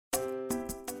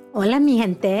Hola, mi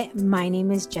gente. My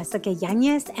name is Jessica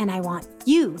Yanez, and I want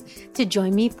you to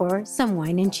join me for some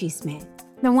Wine and Chisme.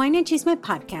 The Wine and Chisme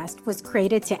podcast was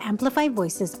created to amplify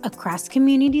voices across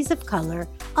communities of color,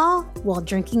 all while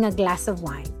drinking a glass of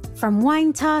wine. From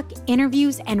wine talk,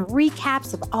 interviews, and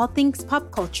recaps of all things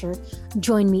pop culture,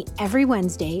 join me every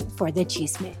Wednesday for the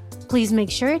Chisme. Please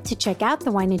make sure to check out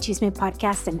the Wine and Chisme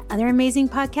podcast and other amazing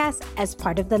podcasts as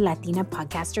part of the Latina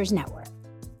Podcasters Network.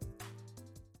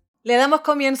 Le damos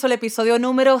comienzo al episodio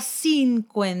número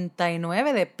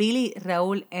 59 de Pili,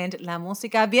 Raúl and la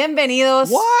música. Bienvenidos.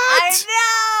 What? I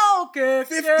know.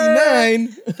 59.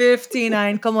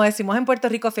 59, como decimos en Puerto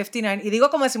Rico, 59. Y digo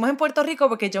como decimos en Puerto Rico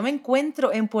porque yo me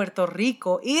encuentro en Puerto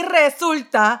Rico y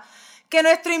resulta que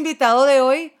nuestro invitado de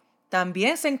hoy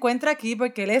también se encuentra aquí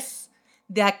porque él es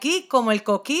de aquí como el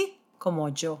coquí, como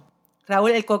yo. Raúl,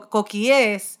 el coquí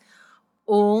es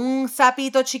un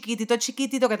sapito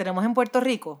chiquitito que tenemos en Puerto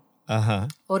Rico. Ajá.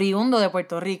 Oriundo de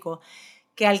Puerto Rico,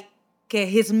 que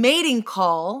his mating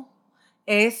call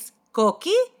es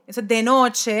coqui. Entonces, de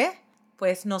noche,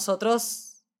 pues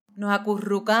nosotros nos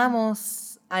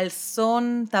acurrucamos al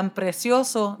son tan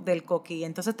precioso del coquí.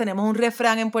 Entonces tenemos un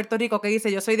refrán en Puerto Rico que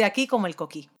dice, yo soy de aquí como el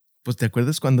coquí. Pues, ¿te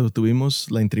acuerdas cuando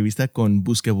tuvimos la entrevista con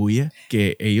Buscabulla?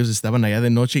 Que ellos estaban allá de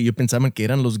noche y yo pensaba que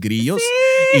eran los grillos.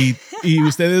 Sí. Y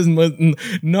ustedes,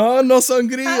 no son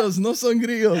grillos, no son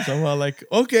grillos. I'm all like,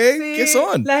 okay, Sí, ¿qué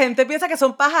son? la gente piensa que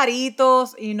son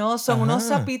pajaritos y no, son Ajá. unos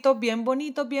sapitos bien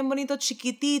bonitos,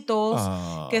 chiquititos,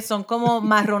 que son como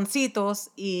marroncitos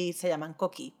y se llaman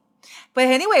coquí. Pues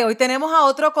anyway, hoy tenemos a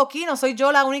otro coquí, no soy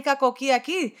yo la única coquí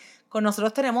aquí. Con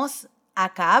nosotros tenemos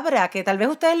a Cabra, que tal vez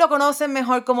ustedes lo conocen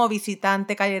mejor como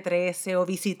Visitante Calle 13 o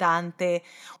Visitante,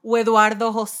 o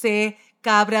Eduardo José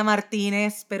Cabra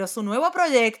Martínez, pero su nuevo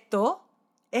proyecto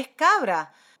es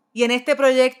Cabra. Y en este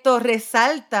proyecto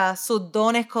resalta sus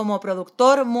dones como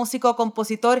productor, músico,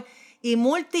 compositor y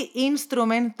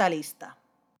multiinstrumentalista.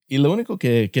 Y lo único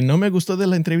que no me gustó de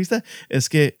la entrevista es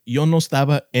que yo no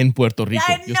estaba en Puerto Rico.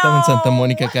 Yo estaba en Santa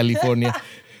Mónica, California.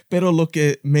 Pero lo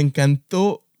que me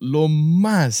encantó lo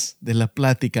más de la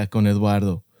plática con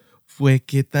Eduardo fue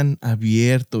qué tan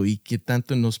abierto y qué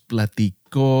tanto nos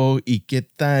platicó y qué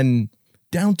tan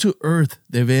down to earth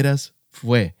de veras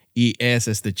fue y es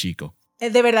este chico.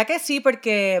 De verdad que sí,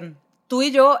 porque tú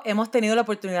y yo hemos tenido la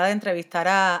oportunidad de entrevistar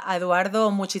a Eduardo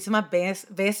muchísimas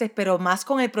veces, pero más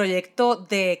con el proyecto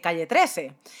de Calle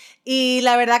 13. Y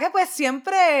la verdad que pues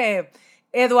siempre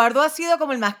Eduardo ha sido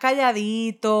como el más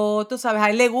calladito, tú sabes, a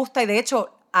él le gusta y de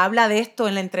hecho habla de esto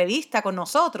en la entrevista con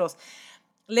nosotros.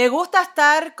 Le gusta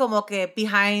estar como que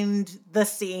behind the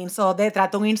scenes o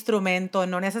detrás de un instrumento.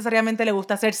 No necesariamente le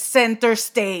gusta ser center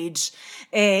stage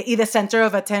y the center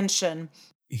of attention.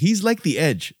 He's like the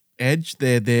Edge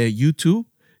de YouTube,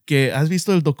 que has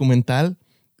visto el documental.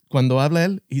 Cuando habla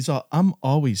él, he's all, I'm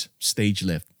always stage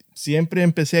left. Siempre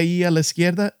empecé allí a la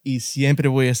izquierda y siempre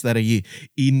voy a estar allí.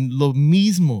 Y lo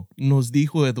mismo nos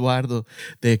dijo Eduardo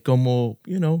de como,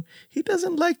 he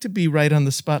doesn't like to be right on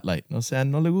the spotlight. O sea,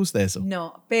 no le gusta eso.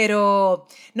 No, pero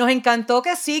nos encantó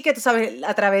que sí, que tú sabes,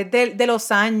 a través de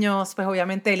los años, pues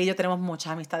obviamente él y yo tenemos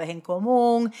muchas amistades en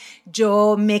común.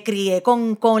 Yo me crié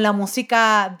con la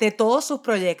música de todos sus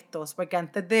proyectos, porque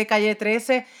antes de Calle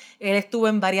 13, él estuvo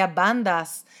en varias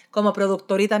bandas como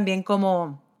productor y también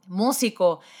como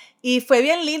músico. Y fue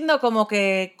bien lindo como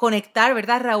que conectar,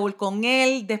 ¿verdad, Raúl? Con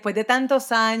él después de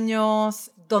tantos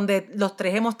años, donde los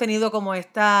tres hemos tenido como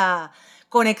esta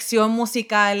conexión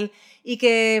musical y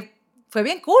que fue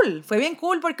bien cool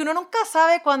porque uno nunca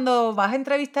sabe cuando vas a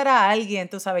entrevistar a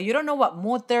alguien, tú sabes, you don't know what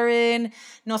mood they're in,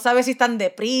 no sabes si están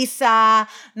deprisa,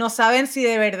 no saben si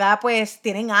de verdad pues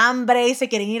tienen hambre y se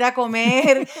quieren ir a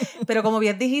comer, pero como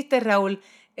bien dijiste, Raúl,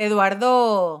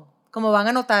 Eduardo, como van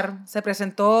a notar, se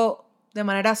presentó de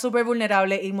manera súper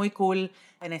vulnerable y muy cool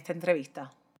en esta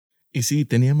entrevista. Y sí,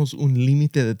 teníamos un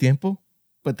límite de tiempo,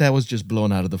 but that was just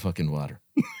blown out of the fucking water.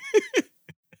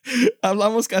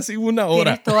 Hablamos casi una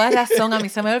hora. Tienes toda razón, a mí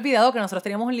se me había olvidado que nosotros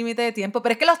teníamos un límite de tiempo,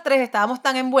 pero es que los tres estábamos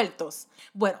tan envueltos.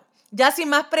 Bueno, ya sin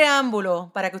más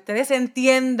preámbulo, para que ustedes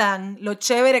entiendan lo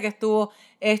chévere que estuvo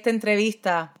esta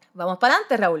entrevista, vamos para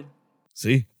adelante, Raúl.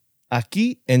 Sí.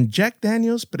 Aquí en Jack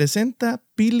Daniels presenta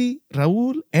Pili,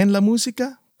 Raúl en la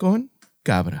música con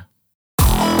Cabra.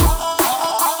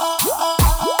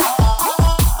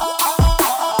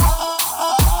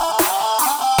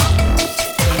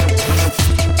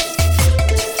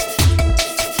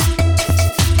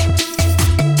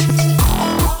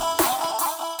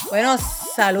 Bueno,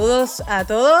 saludos a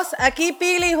todos. Aquí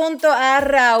Pili junto a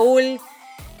Raúl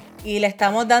y le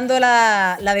estamos dando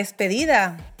la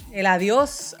despedida, el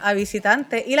adiós a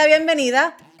Visitante y la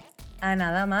bienvenida a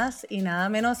nada más y nada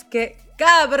menos que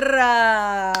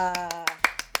Cabra.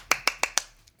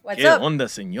 What's ¿Qué up? onda,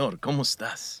 señor? ¿Cómo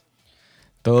estás?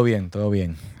 Todo bien, todo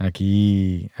bien.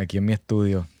 Aquí en mi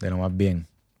estudio, de lo más bien.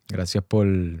 Gracias por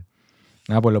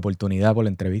la oportunidad, por la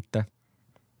entrevista.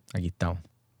 Aquí estamos.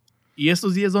 ¿Y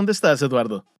estos días dónde estás,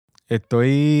 Eduardo?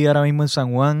 Estoy ahora mismo en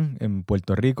San Juan, en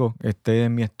Puerto Rico. Este es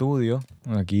mi estudio.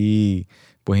 Aquí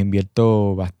pues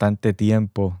invierto bastante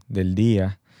tiempo del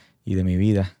día y de mi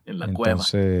vida. En la cueva.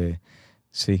 Entonces,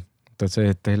 sí. Entonces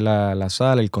esta es la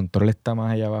sala. El control está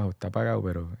más allá abajo. Está apagado,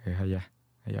 pero es allá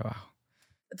abajo.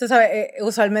 Tú sabes,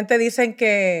 usualmente dicen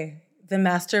que the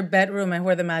master bedroom is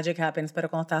where the magic happens, pero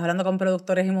cuando estás hablando con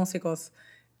productores y músicos,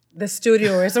 the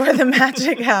studio is where the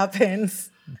magic happens.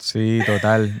 Sí,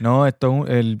 total. No, esto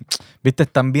es viste,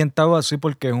 está ambientado así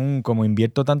porque es como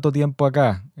invierto tanto tiempo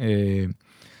acá,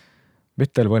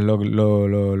 viste, pues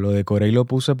lo decoré y lo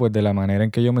puse pues de la manera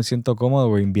en que yo me siento cómodo,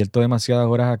 pues invierto demasiadas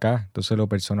horas acá, entonces lo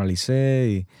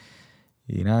personalicé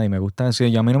y nada, y me gustan así.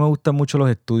 Y a mí no me gustan mucho los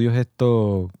estudios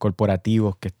estos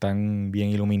corporativos que están bien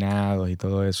iluminados y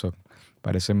todo eso,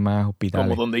 parecen más hospitales.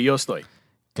 Como donde yo estoy.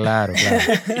 Claro,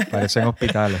 parecen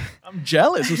hospitales. I'm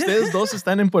jealous. Ustedes dos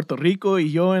están en Puerto Rico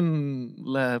y yo en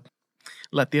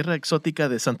la tierra exótica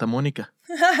de Santa Mónica.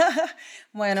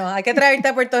 Bueno, hay que traerte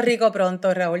a Puerto Rico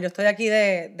pronto, Raúl. Yo estoy aquí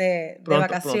de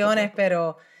vacaciones, pronto.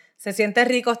 Pero se siente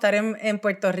rico estar en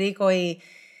Puerto Rico. Y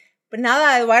pues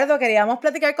nada, Eduardo, queríamos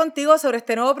platicar contigo sobre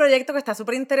este nuevo proyecto que está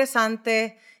súper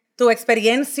interesante, tu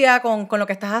experiencia con lo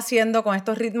que estás haciendo, con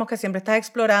estos ritmos que siempre estás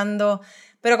explorando.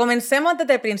 Pero comencemos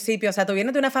desde el principio. O sea, tú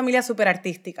vienes de una familia súper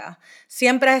artística.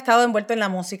 Siempre has estado envuelto en la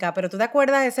música, pero ¿tú te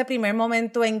acuerdas de ese primer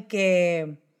momento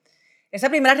esa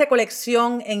primera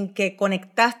recolección en que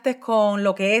conectaste con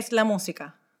lo que es la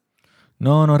música?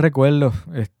 No recuerdo.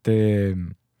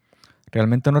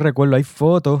 Realmente no recuerdo. Hay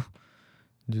fotos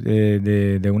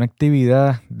de una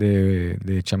actividad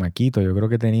de chamaquito. Yo creo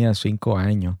que tenía 5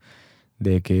 años.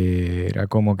 De que era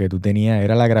como que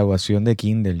era la graduación de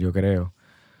Kindle, yo creo.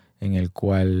 En el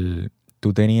cual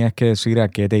tú tenías que decir a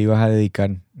qué te ibas a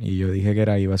dedicar. Y yo dije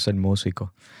que iba a ser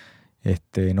músico.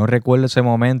 No recuerdo ese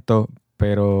momento,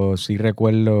 pero sí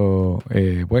recuerdo,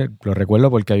 pues lo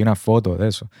recuerdo porque hay una foto de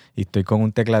eso. Y estoy con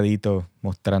un tecladito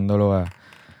mostrándolo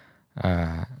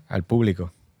al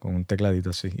público, con un tecladito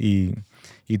así.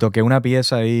 Y toqué una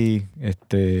pieza ahí,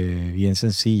 bien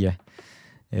sencilla.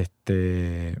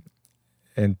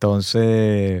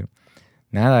 Entonces,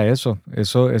 nada, eso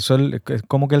es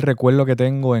como que el recuerdo que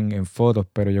tengo en fotos,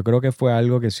 pero yo creo que fue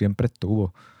algo que siempre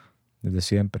estuvo, desde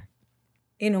siempre.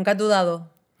 ¿Y nunca has dudado?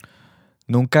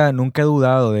 Nunca he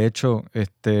dudado. De hecho,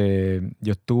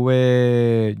 yo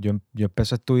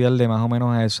empecé a estudiar de más o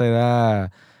menos a esa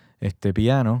edad,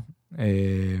 piano,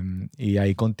 y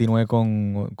ahí continué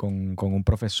con un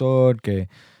profesor que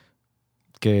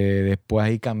después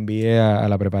ahí cambié a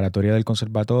la preparatoria del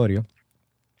conservatorio.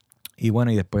 Y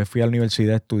bueno, y después fui a la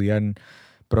universidad a estudiar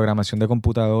programación de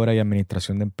computadora y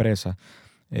administración de empresas.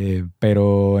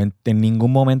 Pero en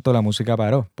ningún momento la música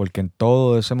paró, porque en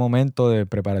todo ese momento de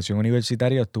preparación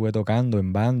universitaria estuve tocando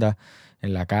en bandas,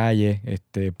 en la calle.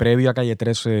 Previo a Calle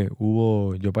 13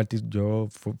 yo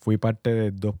fui parte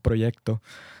de 2 proyectos,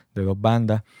 de 2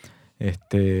 bandas,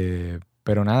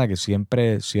 pero nada, que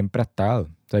siempre ha estado.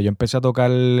 O sea, yo empecé a tocar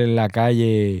en la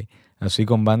calle así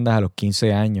con bandas a los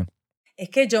 15 años. Es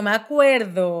que yo me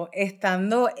acuerdo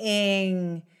estando no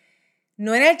en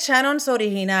el Shannon's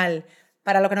original.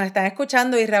 Para los que nos están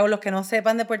escuchando y Raúl, los que no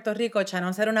sepan de Puerto Rico,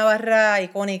 Shannon's era una barra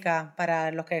icónica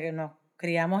para los que nos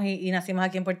criamos y nacimos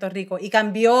aquí en Puerto Rico. Y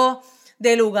cambió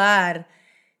de lugar.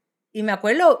 Y me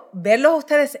acuerdo verlos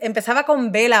ustedes, empezaba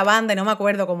con B la banda y no me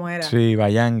acuerdo cómo era. Sí,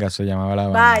 Bayanga se llamaba la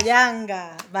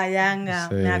banda. Bayanga,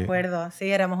 Sí. me acuerdo.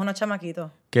 Sí, éramos unos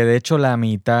chamaquitos. Que de hecho la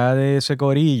mitad de ese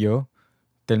corillo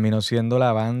terminó siendo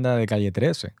la banda de Calle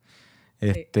 13.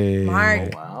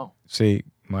 Mark. Oh, wow. Sí,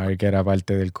 Mark era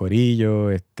parte del corillo,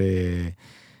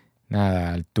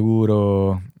 nada,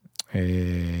 Arturo,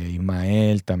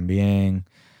 Ismael también,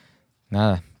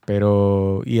 nada,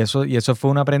 pero y eso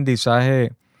fue un aprendizaje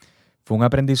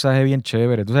bien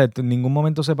chévere. Tú sabes, en ningún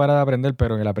momento se para de aprender,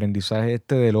 pero el aprendizaje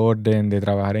del orden, de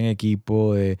trabajar en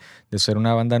equipo, de ser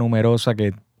una banda numerosa,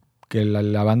 que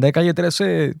la banda de Calle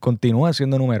 13 continúa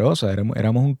siendo numerosa.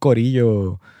 Éramos un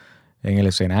corillo en el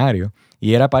escenario.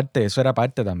 Y eso era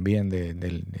parte también de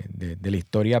la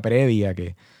historia previa,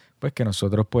 que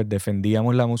nosotros pues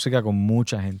defendíamos la música con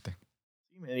mucha gente.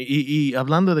 Y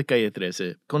hablando de Calle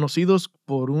 13, conocidos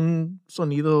por un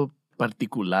sonido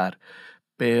particular,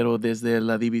 pero desde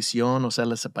la división, o sea,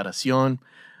 la separación,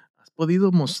 ¿has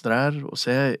podido mostrar, o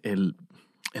sea,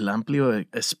 el amplio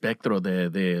espectro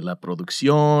de la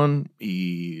producción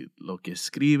y lo que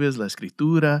escribes, la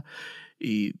escritura,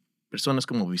 y personas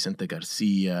como Vicente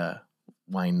García,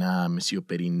 Wayna, Monsieur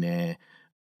Periné.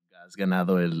 Has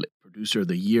ganado el Producer of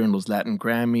the Year en los Latin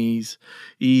Grammys.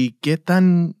 ¿Y qué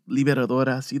tan liberador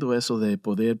ha sido eso de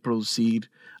poder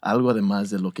producir algo además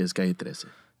de lo que es Calle 13?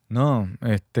 No,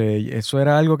 eso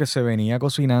era algo que se venía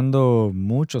cocinando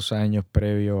muchos años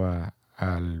previo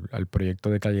al proyecto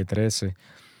de Calle 13.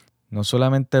 No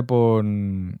solamente por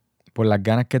las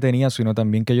ganas que tenía, sino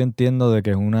también que yo entiendo de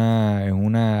que es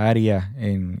una área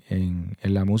en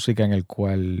la música en el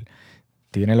cual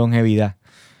tiene longevidad.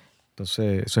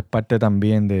 Entonces, eso es parte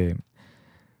también de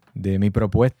mi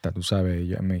propuesta, tú sabes.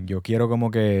 Yo quiero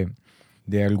como que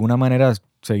de alguna manera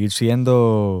seguir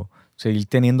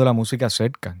teniendo la música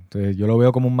cerca. Entonces, yo lo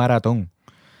veo como un maratón.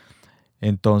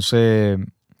 Entonces,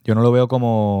 yo no lo veo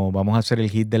como vamos a hacer el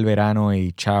hit del verano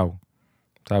y chao.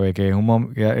 ¿Sabes? Que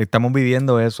estamos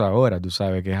viviendo eso ahora, tú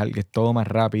sabes, que es todo más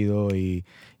rápido y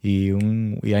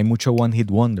hay mucho one hit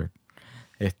wonder.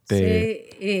 Sí,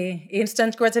 y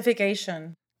instant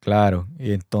gratification. Claro,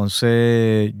 y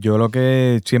entonces yo lo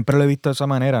que siempre lo he visto de esa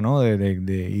manera, ¿no?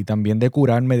 Y también de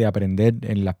curarme, de aprender.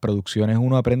 En las producciones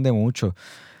uno aprende mucho,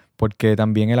 porque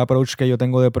también el approach que yo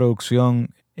tengo de producción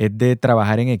es de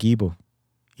trabajar en equipo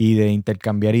y de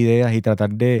intercambiar ideas y tratar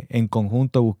de en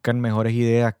conjunto buscar mejores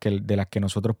ideas de las que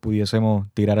nosotros pudiésemos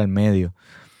tirar al medio.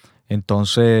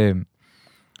 Entonces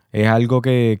es algo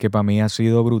que para mí ha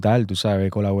sido brutal, tú sabes,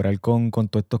 colaborar con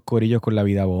todos estos corillos, con La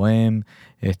Vida Bohem,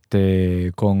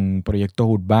 con proyectos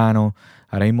urbanos.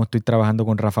 Ahora mismo estoy trabajando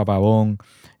con Rafa Pavón,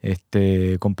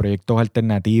 con proyectos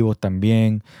alternativos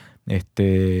también.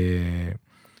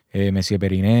 Messier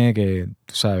Periné, que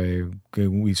tú sabes, que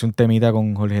hice un temita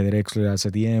con Jorge Drexler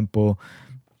hace tiempo.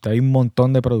 Hay un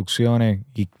montón de producciones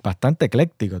y bastante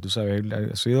ecléctico, tú sabes.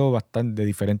 Ha sido bastante de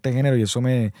diferentes géneros y eso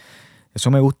me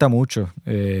gusta mucho.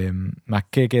 Más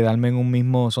que quedarme en un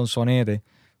mismo sonsonete,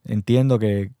 entiendo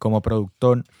que como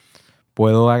productor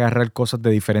puedo agarrar cosas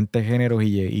de diferentes géneros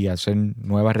y hacer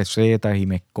nuevas recetas y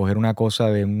coger una cosa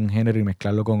de un género y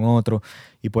mezclarlo con otro.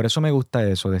 Y por eso me gusta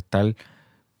eso, de estar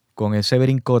con ese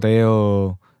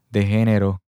brincoteo de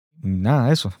género.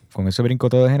 Nada, eso, con ese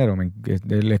brincoteo de género.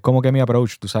 Es como que mi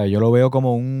approach, tú sabes, yo lo veo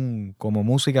como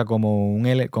música, como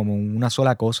una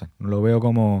sola cosa. No lo veo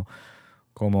como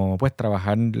pues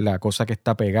trabajar la cosa que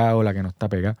está pegada o la que no está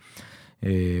pegada.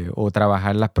 O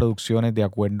trabajar las producciones de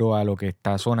acuerdo a lo que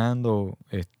está sonando,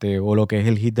 o lo que es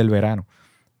el hit del verano.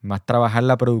 Más trabajar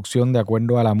la producción de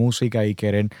acuerdo a la música y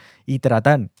querer y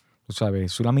tratar, tú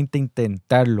sabes, solamente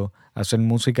intentarlo, hacer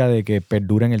música de que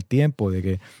perdure en el tiempo, de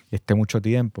que esté mucho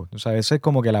tiempo. Tú sabes, ese es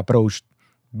como que el approach,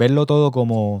 verlo todo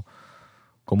como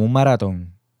un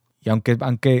maratón. Y aunque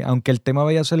el tema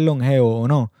vaya a ser longevo o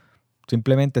no,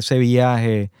 simplemente ese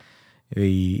viaje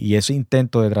y ese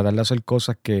intento de tratar de hacer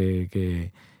cosas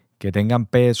que tengan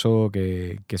peso,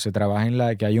 que se trabajen,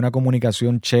 que haya una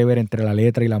comunicación chévere entre la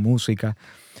letra y la música.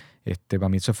 Para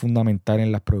mí eso es fundamental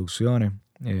en las producciones.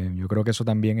 Yo creo que eso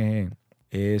también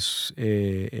es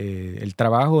el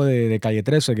trabajo de Calle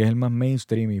 13, que es el más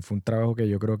mainstream, y fue un trabajo que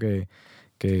yo creo que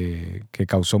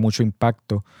causó mucho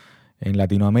impacto en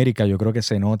Latinoamérica. Yo creo que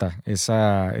se nota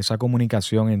esa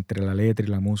comunicación entre la letra y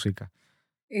la música.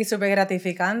 Y súper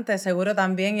gratificante, seguro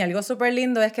también. Y algo súper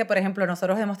lindo es que, por ejemplo,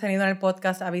 nosotros hemos tenido en el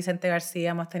podcast a Vicente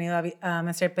García, hemos tenido a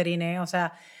Messier Periné, o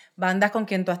sea, bandas con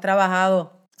quien tú has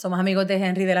trabajado. Somos amigos de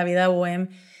Henry de La Vida Bohem.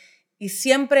 Y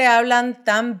siempre hablan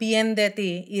tan bien de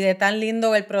ti y de tan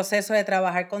lindo el proceso de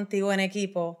trabajar contigo en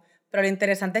equipo. Pero lo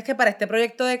interesante es que para este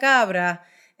proyecto de Cabra,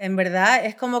 en verdad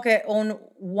es como que un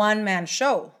one-man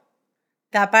show.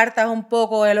 ¿Te apartas un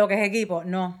poco de lo que es equipo?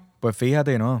 No. Pues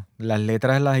fíjate, no. Las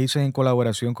letras las hice en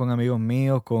colaboración con amigos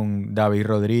míos, con David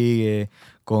Rodríguez,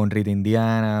 con Rita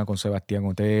Indiana, con Sebastián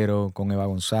Otero, con Eva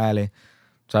González.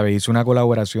 ¿Sabes? Hice una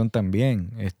colaboración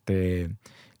también.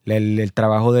 El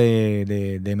trabajo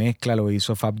de mezcla lo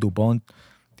hizo Fab Dupont,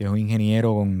 que es un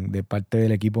ingeniero de parte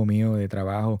del equipo mío de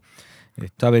trabajo.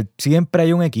 ¿Sabes? Siempre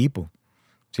hay un equipo.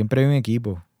 Siempre hay un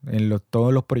equipo en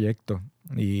todos los proyectos.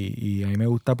 Y a mí me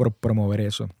gusta promover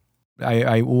eso.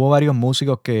 Hubo varios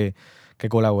músicos que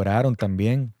colaboraron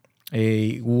también.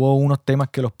 Hubo unos temas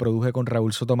que los produje con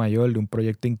Raúl Sotomayor de un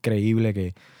proyecto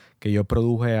increíble que yo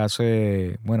produje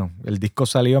bueno, el disco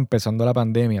salió empezando la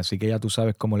pandemia, así que ya tú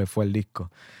sabes cómo le fue el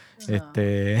disco.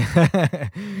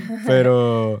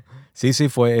 Pero sí,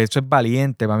 eso es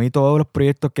valiente. Para mí todos los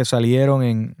proyectos que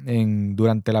salieron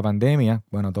durante la pandemia,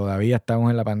 bueno, todavía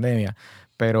estamos en la pandemia,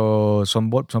 pero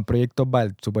son proyectos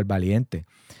súper valientes.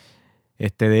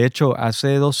 De hecho,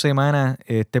 hace 2 semanas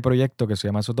este proyecto que se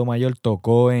llama Sotomayor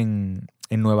tocó en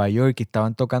Nueva York y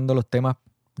estaban tocando los temas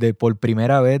por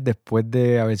primera vez después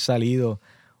de haber salido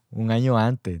un año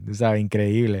antes. Tú sabes,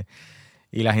 increíble.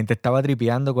 Y la gente estaba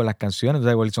tripeando con las canciones. O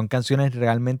sea, porque son canciones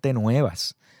realmente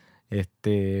nuevas.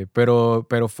 Pero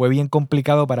fue bien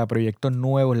complicado para proyectos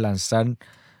nuevos lanzar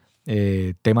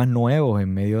temas nuevos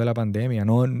en medio de la pandemia,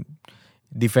 ¿no?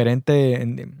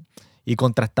 Diferente y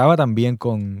contrastaba también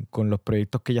con los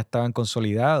proyectos que ya estaban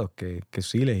consolidados, que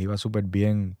sí les iba súper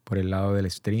bien por el lado del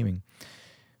streaming.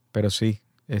 Pero sí,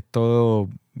 es todo,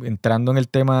 entrando en el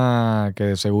tema, que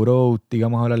de seguro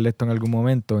íbamos a hablar de esto en algún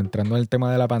momento, entrando en el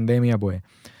tema de la pandemia, pues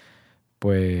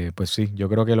sí, yo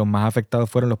creo que los más afectados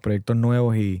fueron los proyectos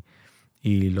nuevos y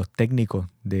los técnicos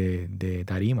de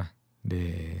tarima,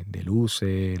 de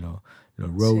luces, los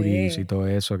roadies y Sí, todo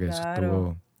eso, que eso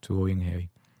claro. estuvo bien heavy.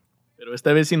 Pero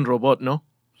esta vez sin robot, ¿no?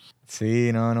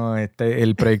 Sí, no,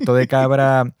 el proyecto de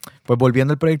Cabra, pues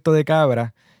volviendo al proyecto de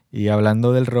Cabra y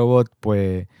hablando del robot,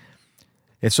 pues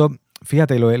eso,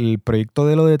 fíjate, el proyecto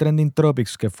de lo de Trending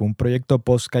Tropics, que fue un proyecto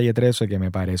post Calle 13, que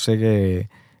me parece que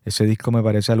ese disco me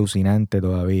parece alucinante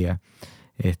todavía.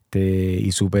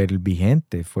 Y súper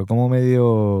vigente, fue como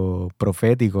medio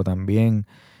profético también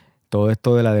todo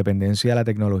esto de la dependencia de la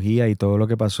tecnología y todo lo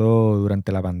que pasó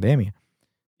durante la pandemia.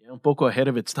 Un poco ahead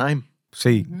of its time.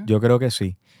 Sí, yo creo que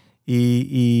sí.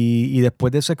 Y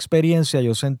después de esa experiencia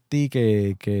yo sentí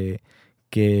que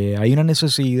hay una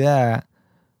necesidad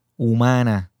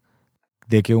humana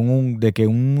de que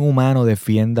un humano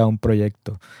defienda un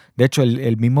proyecto. De hecho,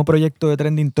 el mismo proyecto de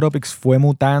Trending Tropics fue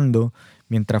mutando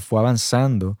mientras fue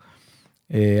avanzando.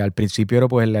 Al principio era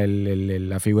pues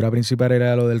la figura principal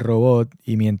era lo del robot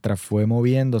y mientras fue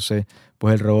moviéndose,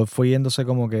 pues el robot fue yéndose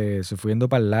como que se fue yendo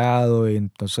para el lado y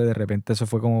entonces de repente se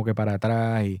fue como que para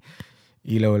atrás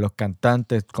y los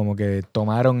cantantes como que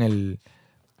tomaron el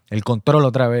control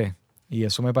otra vez y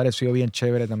eso me pareció bien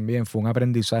chévere también, fue un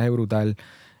aprendizaje brutal.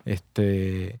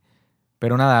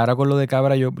 Pero nada, ahora con lo de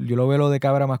Cabra, yo lo veo lo de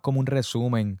Cabra más como un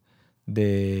resumen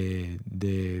del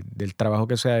trabajo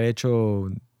que se ha hecho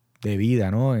de vida,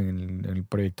 ¿no? En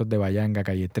proyectos de Bayanga,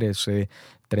 Calle 13,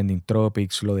 Trending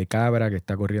Tropics, lo de Cabra que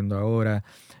está corriendo ahora,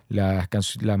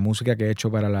 la música que he hecho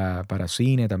para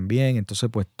cine también. Entonces,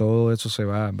 pues todo eso se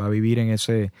va a vivir en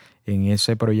ese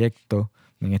proyecto,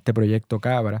 en este proyecto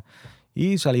Cabra,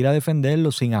 y salir a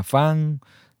defenderlo sin afán,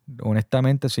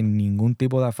 honestamente, sin ningún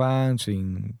tipo de afán,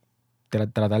 sin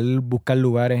tratar de buscar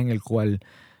lugares en el cual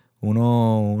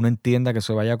uno entienda que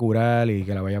se vaya a curar y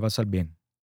que la vaya a pasar bien.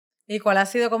 ¿Y cuál ha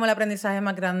sido como el aprendizaje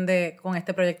más grande con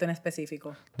este proyecto en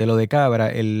específico? De lo de Cabra,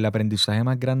 el aprendizaje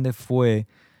más grande fue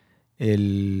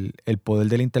el poder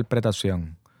de la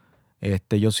interpretación.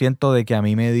 Yo siento de que a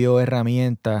mí me dio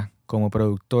herramientas como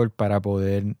productor para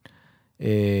poder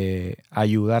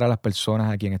ayudar a las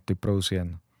personas a quien estoy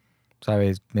produciendo.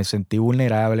 ¿Sabes? Me sentí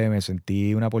vulnerable, me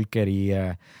sentí una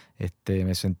porquería,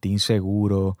 me sentí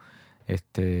inseguro,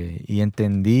 y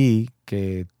entendí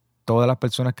que todas las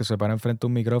personas que se paran frente a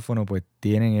un micrófono pues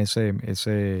tienen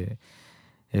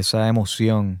esa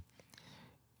emoción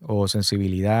o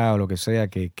sensibilidad o lo que sea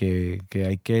que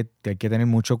hay que tener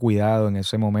mucho cuidado en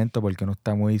ese momento porque uno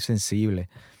está muy sensible.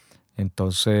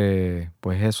 Entonces,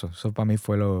 pues eso para mí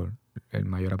fue el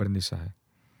mayor aprendizaje.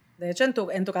 De hecho,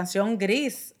 en tu canción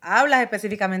Gris hablas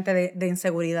específicamente de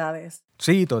inseguridades.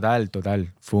 Sí, total.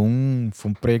 Fue un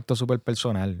proyecto súper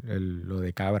personal, lo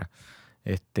de Cabra.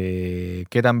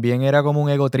 Que también era como un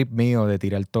ego trip mío de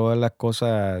tirar todas las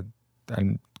cosas,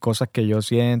 cosas que yo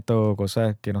siento,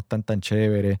 cosas que no están tan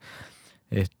chéveres.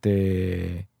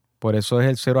 Por eso es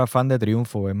el cero afán de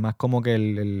triunfo. Es más como que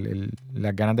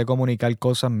las ganas de comunicar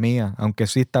cosas mías. Aunque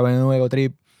sí estaba en un ego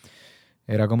trip,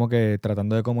 era como que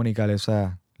tratando de comunicar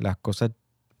las cosas.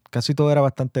 Casi todo era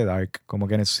bastante dark. Como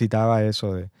que necesitaba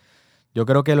eso de. Yo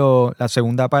creo que la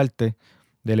segunda parte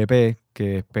del EP,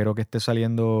 que espero que esté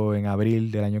saliendo en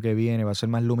abril del año que viene, va a ser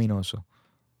más luminoso.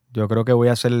 Yo creo que voy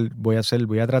a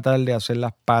tratar de hacer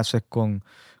las paces con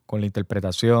la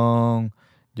interpretación.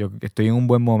 Yo estoy en un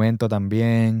buen momento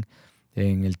también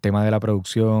en el tema de la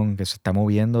producción, que se está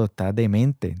moviendo, está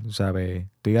demente, ¿sabes?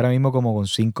 Estoy ahora mismo como con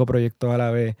 5 proyectos a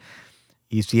la vez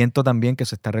y siento también que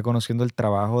se está reconociendo el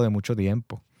trabajo de mucho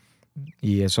tiempo.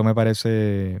 Y eso me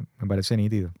parece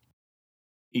nítido.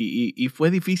 ¿Y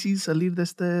fue difícil salir de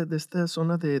esta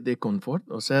zona de confort?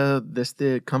 O sea, de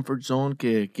este comfort zone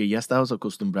que ya estabas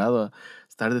acostumbrado a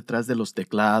estar detrás de los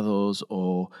teclados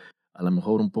o a lo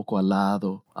mejor un poco al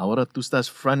lado. Ahora tú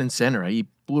estás front and center, ahí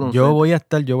puro Yo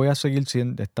enfrente. voy a seguir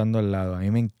estando al lado. A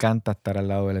mí me encanta estar al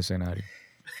lado del escenario.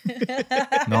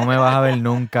 No me vas a ver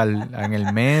nunca en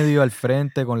el medio, al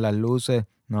frente, con las luces.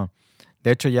 No.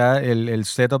 De hecho, ya el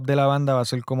setup de la banda va a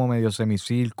ser como medio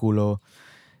semicírculo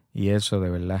y eso, de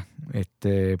verdad.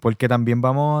 Porque también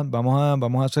vamos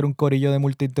a hacer un corillo de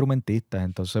multiinstrumentistas.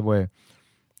 Entonces, pues,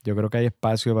 yo creo que hay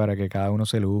espacio para que cada uno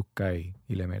se luzca y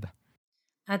le meta.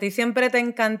 ¿A ti siempre te ha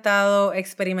encantado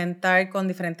experimentar con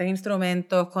diferentes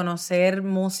instrumentos, conocer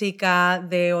música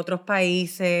de otros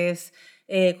países?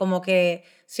 Como que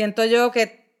siento yo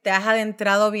que te has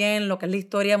adentrado bien en lo que es la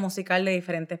historia musical de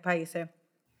diferentes países.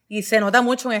 Y se nota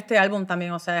mucho en este álbum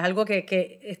también, o sea, es algo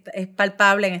que es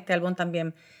palpable en este álbum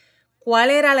también. ¿Cuál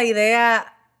era la idea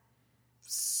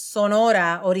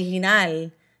sonora,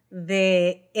 original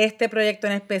de este proyecto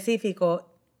en específico?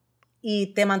 ¿Y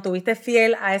te mantuviste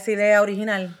fiel a esa idea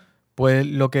original? Pues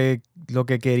lo que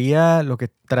quería, lo que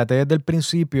traté desde el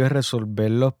principio es resolver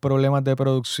los problemas de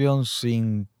producción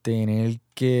sin tener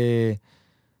que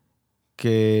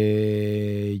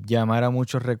llamar a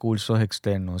muchos recursos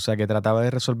externos. O sea, que trataba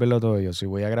de resolverlo todo yo. Si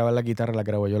voy a grabar la guitarra, la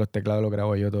grabo yo, los teclados los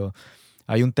grabo yo, todo.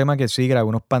 Hay un tema que sí, grabé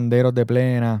unos panderos de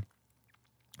plena.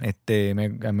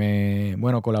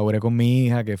 Bueno, colaboré con mi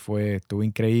hija, estuvo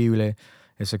increíble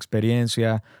esa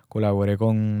experiencia. Colaboré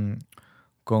con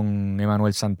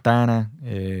Emanuel Santana,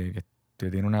 que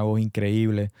tiene una voz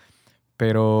increíble.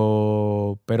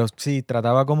 Pero sí,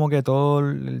 trataba como que todo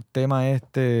el tema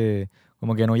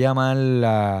como que no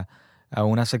llamar a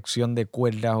una sección de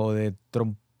cuerdas o de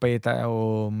trompeta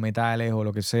o metales o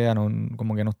lo que sea, no,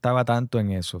 como que no estaba tanto en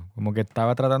eso. Como que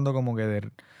estaba tratando como que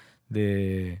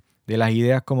de las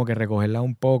ideas como que recogerlas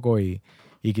un poco y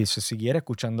que se siguiera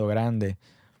escuchando grande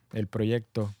el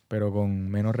proyecto, pero con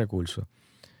menos recursos.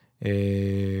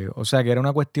 O sea, que era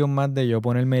una cuestión más de yo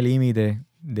ponerme límite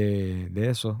de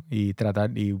eso y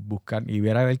tratar y buscar y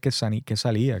ver a ver qué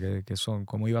salía,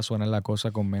 cómo iba a sonar la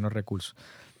cosa con menos recursos.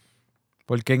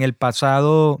 Porque en el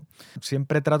pasado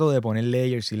siempre trato de poner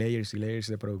layers y layers y layers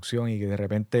de producción y que de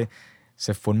repente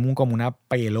se forma como una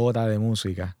pelota de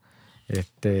música.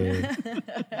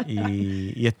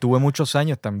 Y estuve muchos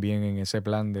años también en ese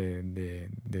plan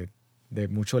de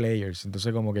muchos layers.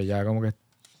 Entonces como que ya como que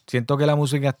siento que la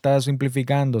música está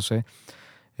simplificándose.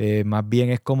 Más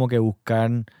bien es como que buscar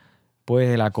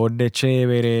pues el acorde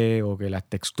chévere o que las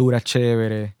texturas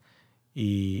chéveres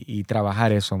y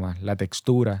trabajar eso más, la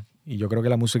textura. Y yo creo que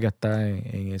la música está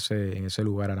en ese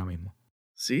lugar ahora mismo.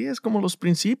 Sí, es como los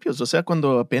principios, o sea,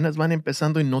 cuando apenas van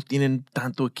empezando y no tienen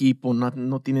tanto equipo,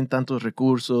 no tienen tantos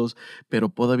recursos, pero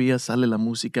todavía sale la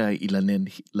música y la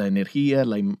energía,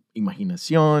 la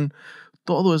imaginación,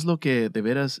 todo es lo que de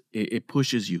veras it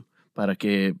pushes you para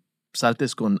que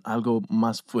saltes con algo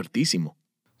más fuertísimo.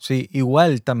 Sí,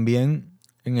 igual también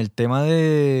en el tema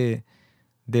de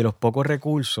los pocos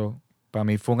recursos, para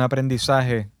mí fue un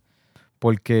aprendizaje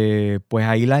porque pues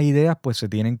ahí las ideas pues se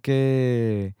tienen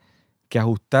que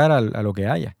ajustar a lo que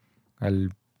haya.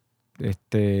 El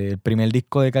primer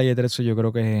disco de Calle 13 yo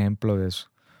creo que es ejemplo de eso,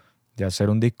 de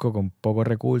hacer un disco con pocos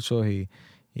recursos y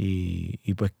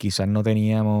pues quizás no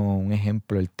teníamos un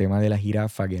ejemplo, el tema de la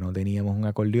jirafa, que no teníamos un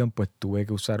acordeón, pues tuve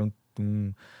que usar un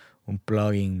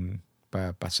plugin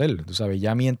para hacerlo. Tú sabes,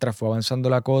 ya mientras fue avanzando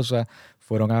la cosa,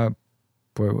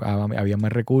 había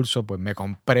más recursos, pues me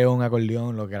compré un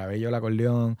acordeón, lo grabé yo el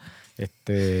acordeón.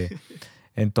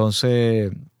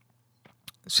 Entonces,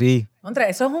 sí. Contra,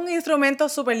 eso es un instrumento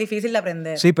súper difícil de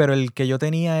aprender. Sí, pero el que yo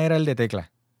tenía era el de tecla.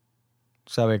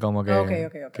 ¿Sabes? Como que, Okay.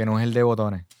 que no es el de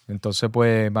botones. Entonces,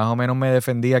 pues, más o menos me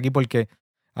defendí aquí porque,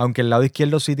 aunque el lado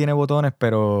izquierdo sí tiene botones,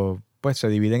 pero pues se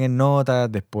dividen en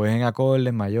notas, después en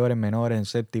acordes, mayores, menores, en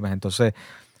séptimas. Entonces,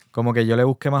 como que yo le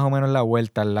busqué más o menos la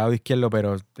vuelta al lado izquierdo,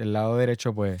 pero el lado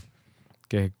derecho, pues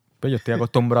yo estoy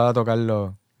acostumbrado a tocar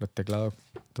los teclados.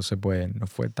 Entonces, pues, no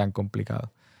fue tan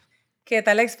complicado. ¿Qué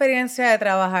tal la experiencia de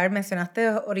trabajar? Mencionaste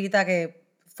ahorita que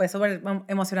fue súper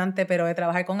emocionante, pero de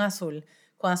trabajar con Azul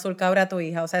Cabra, tu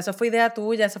hija. O sea, ¿eso fue idea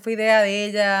tuya? ¿Eso fue idea de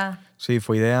ella? Sí,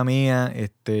 fue idea mía.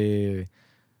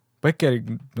 Pues que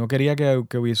no quería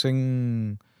que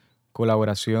hubiesen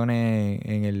colaboraciones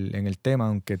en el tema,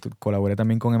 aunque colaboré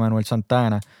también con Emanuel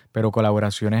Santana, pero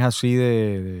colaboraciones así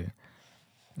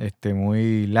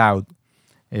muy loud.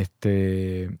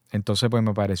 Entonces pues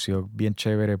me pareció bien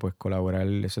chévere pues colaborar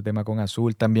ese tema con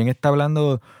Azul. También está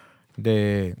hablando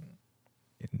de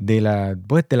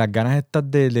las ganas estas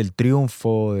del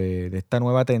triunfo, de esta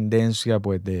nueva tendencia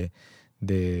pues de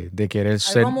querer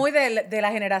ser. Algo muy de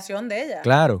la generación de ella.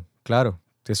 Claro.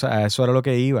 A eso era lo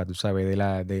que iba, tú sabes,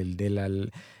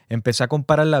 empecé a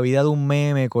comparar la vida de un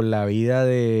meme con la vida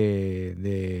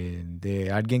de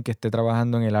alguien que esté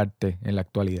trabajando en el arte en la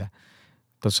actualidad.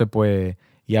 Entonces, pues,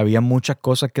 y había muchas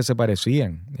cosas que se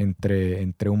parecían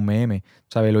entre un meme,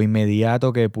 ¿sabes? Lo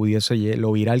inmediato que pudiese,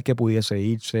 lo viral que pudiese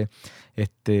irse,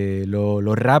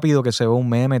 lo rápido que se ve un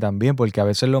meme también, porque a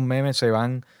veces los memes se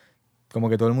van, como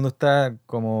que todo el mundo está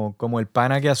como el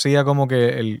pana que hacía como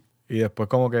que y después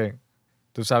como que,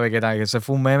 tú sabes que ese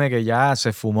fue un meme que ya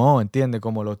se fumó, ¿entiendes?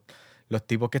 Como los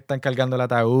tipos que están cargando el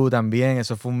ataúd también,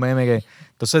 eso fue un meme que...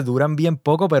 Entonces duran bien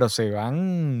poco, pero se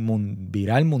van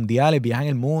viral, mundiales, viajan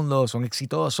el mundo, son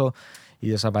exitosos y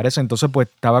desaparecen. Entonces pues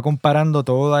estaba comparando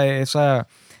toda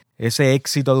ese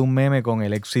éxito de un meme con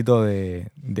el éxito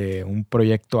de un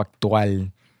proyecto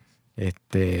actual,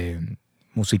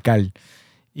 musical.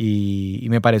 Y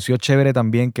me pareció chévere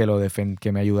también que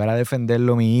que me ayudara a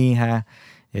defenderlo mi hija,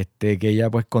 que ella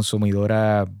pues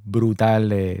consumidora brutal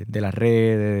de las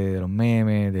redes, de los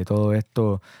memes, de todo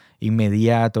esto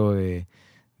inmediato, que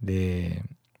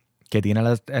tiene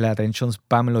el attention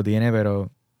spam, lo tiene,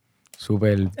 pero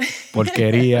súper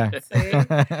porquería. Sí,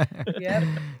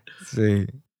 cierto. Sí.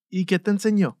 ¿Y qué te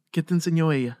enseñó? ¿Qué te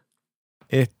enseñó ella?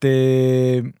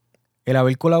 El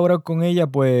haber colaborado con ella,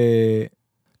 pues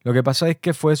lo que pasa es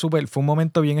que fue un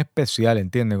momento bien especial,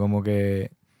 ¿entiendes? Como que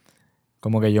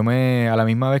yo a la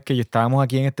misma vez que estábamos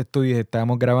aquí en este estudio y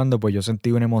estábamos grabando, pues yo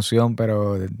sentí una emoción,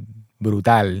 pero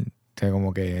brutal. O sea,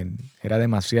 como que era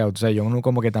demasiado. O sea, yo no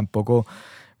como que tampoco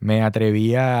me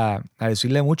atrevía a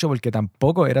decirle mucho porque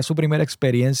tampoco era su primera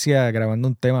experiencia grabando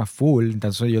un tema full.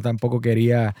 Entonces yo tampoco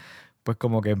quería, pues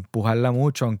como que empujarla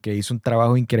mucho, aunque hizo un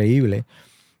trabajo increíble.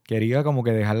 Quería como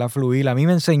que dejarla fluir. A mí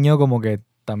me enseñó como que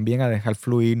también a dejar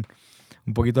fluir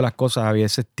un poquito las cosas. A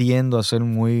veces tiendo a ser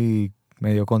muy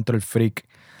medio control freak,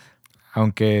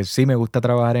 aunque sí me gusta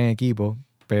trabajar en equipo,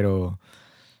 pero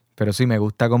sí me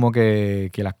gusta como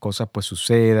que las cosas pues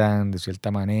sucedan de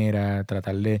cierta manera,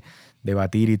 tratar de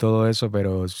debatir y todo eso,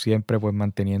 pero siempre pues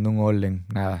manteniendo un orden,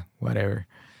 nada, whatever.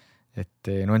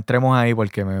 No entremos ahí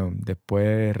porque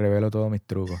después revelo todos mis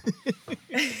trucos.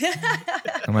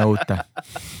 No me gusta.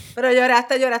 Pero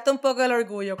lloraste un poco del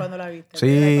orgullo cuando la viste. Sí,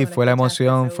 Cuando fue la escuchaste,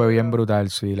 emoción, fue bien seguro. brutal,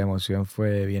 sí, la emoción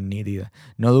fue bien nítida.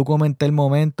 No documenté el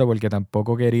momento porque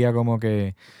tampoco quería como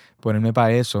que ponerme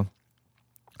para eso.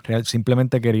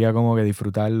 Simplemente quería como que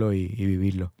disfrutarlo y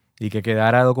vivirlo. Y que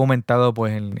quedara documentado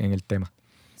pues en el tema.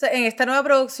 O sea, en esta nueva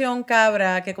producción,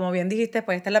 Cabra, que como bien dijiste,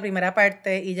 pues esta es la primera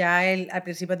parte y ya al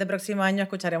principio del próximo año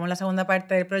escucharemos la segunda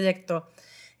parte del proyecto,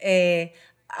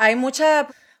 hay mucha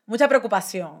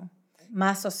preocupación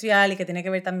más social y que tiene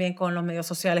que ver también con los medios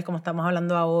sociales, como estamos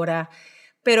hablando ahora.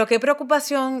 Pero ¿qué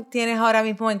preocupación tienes ahora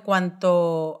mismo en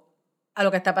cuanto a lo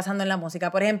que está pasando en la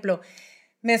música? Por ejemplo,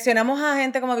 mencionamos a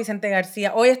gente como Vicente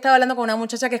García. Hoy estaba hablando con una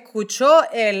muchacha que escuchó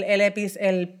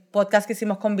el podcast que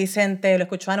hicimos con Vicente, lo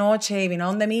escuchó anoche y vino a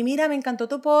donde mí. Mira, me encantó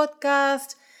tu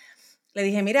podcast. Le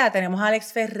dije, mira, tenemos a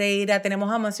Alex Ferreira,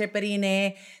 tenemos a Monsieur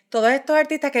Periné, todos estos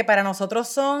artistas que para nosotros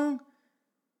son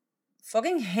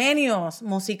fucking genios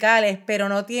musicales, pero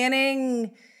no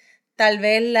tienen tal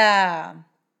vez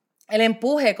el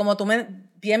empuje, como tú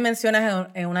bien mencionas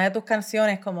en una de tus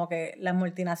canciones, como que las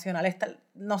multinacionales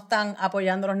no están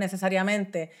apoyándolos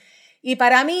necesariamente. Y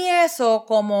para mí eso,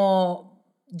 como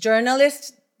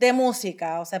journalist de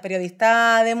música, o sea,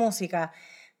 periodista de música,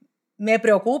 me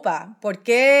preocupa.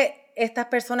 Porque estas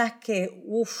personas que,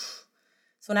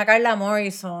 son una Carla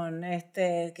Morrison,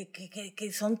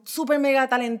 que son súper mega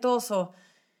talentosos,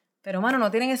 pero, mano, no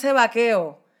tienen ese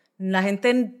vaqueo. La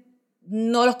gente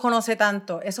no los conoce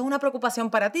tanto. ¿Eso es una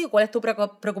preocupación para ti? ¿Cuál es tu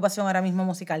preocupación ahora mismo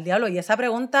musical, Diablo? Y esa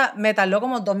pregunta me tardó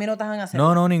como 2 minutos en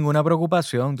hacerla. No, ninguna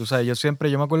preocupación. Tú sabes,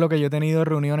 yo me acuerdo que yo he tenido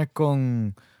reuniones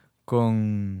con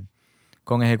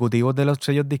ejecutivos de los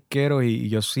sellos disqueros y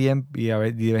yo siempre, y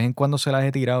de vez en cuando se las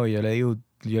he tirado y yo le digo,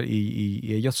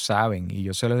 y ellos saben, y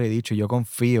yo se los he dicho, y yo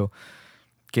confío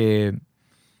que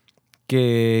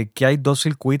hay dos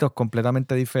circuitos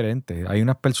completamente diferentes. Hay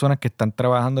unas personas que están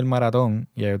trabajando el maratón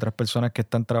y hay otras personas que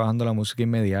están trabajando la música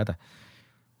inmediata.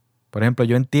 Por ejemplo,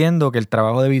 yo entiendo que el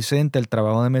trabajo de Vicente, el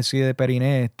trabajo de Messi y de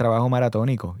Periné es trabajo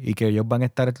maratónico y que ellos van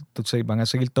a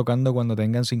seguir tocando cuando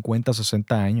tengan 50,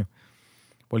 60 años.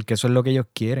 Porque eso es lo que ellos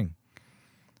quieren.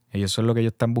 Eso es lo que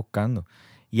ellos están buscando.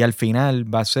 Y al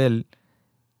final va a ser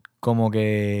como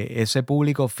que ese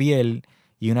público fiel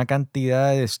y una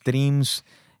cantidad de streams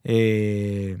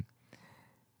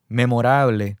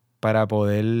memorable para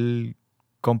poder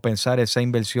compensar esa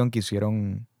inversión que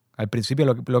hicieron al principio.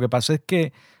 Lo que pasa es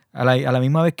que a la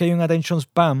misma vez que hay un attention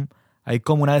spam, hay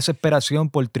como una desesperación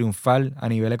por triunfar a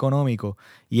nivel económico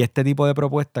y este tipo de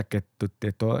propuestas,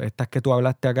 estas que tú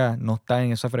hablaste acá, no están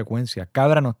en esa frecuencia.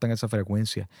 Cabra no está en esa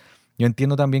frecuencia. Yo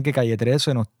entiendo también que Calle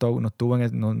 13 no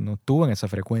estuvo en esa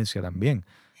frecuencia también.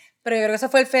 Pero yo creo que ese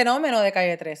fue el fenómeno de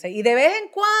Calle 13. Y de vez en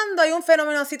cuando hay un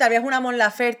fenómeno así, tal vez una Mon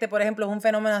Laferte, por ejemplo, es un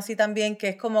fenómeno así también, que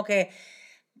es como que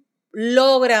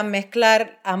logran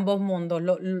mezclar ambos mundos,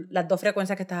 las dos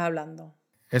frecuencias que estás hablando.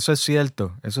 Eso es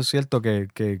cierto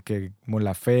que Mon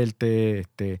Laferte,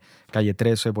 Calle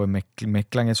 13, pues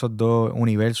mezclan esos dos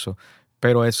universos.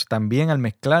 Pero también al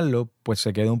mezclarlo, pues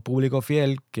se queda un público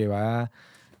fiel que va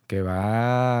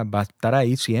a estar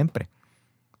ahí siempre.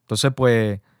 Entonces,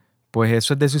 pues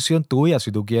eso es decisión tuya.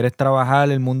 Si tú quieres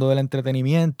trabajar el mundo del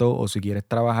entretenimiento o si quieres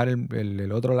trabajar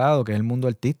el otro lado, que es el mundo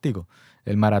artístico,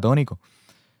 el maratónico.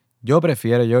 Yo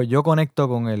conecto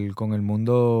con el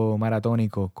mundo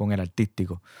maratónico, con el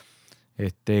artístico.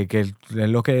 Que es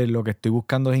lo que estoy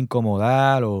buscando es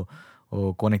incomodar o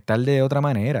conectar de otra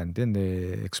manera,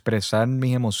 ¿entiendes? Expresar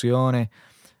mis emociones.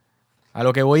 A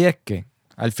lo que voy es que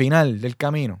al final del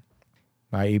camino,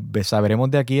 ahí sabremos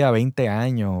de aquí a 20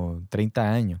 años,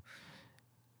 30 años,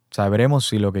 sabremos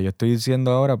si lo que yo estoy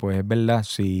diciendo ahora pues es verdad,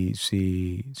 si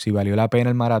valió la pena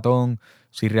el maratón,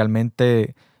 si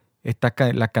realmente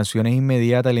las canciones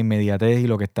inmediatas, la inmediatez y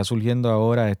lo que está surgiendo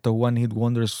ahora, estos One Hit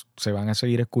Wonders se van a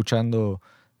seguir escuchando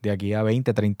de aquí a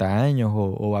 20, 30 años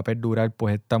o va a perdurar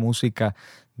pues esta música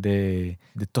de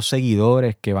estos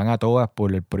seguidores que van a todas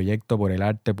por el proyecto, por el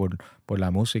arte, por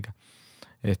la música.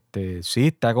 Sí,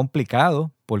 está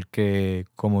complicado porque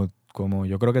como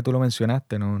yo creo que tú lo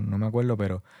mencionaste, no me acuerdo,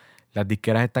 pero las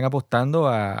disqueras están apostando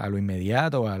a lo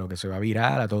inmediato, a lo que se va a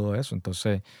virar, a todo eso.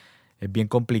 Entonces es bien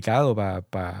complicado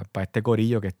para este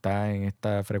corillo que está en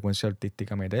esta frecuencia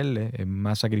artística meterle. Es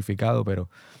más sacrificado, pero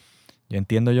yo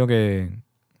entiendo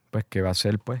pues, que va a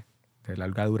ser pues, de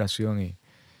larga duración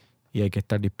y hay que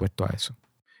estar dispuesto a eso.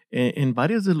 En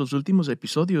varios de los últimos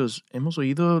episodios hemos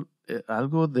oído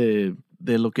algo de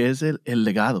lo que es el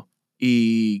legado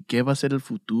y qué va a ser el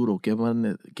futuro, qué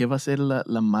va a ser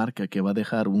la marca que va a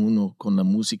dejar uno con la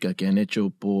música que han hecho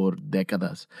por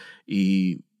décadas.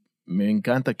 Y me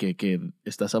encanta que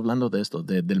estás hablando de esto,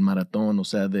 del maratón, o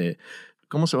sea, de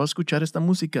cómo se va a escuchar esta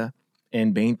música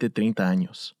en 20, 30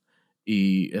 años.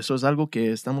 Y eso es algo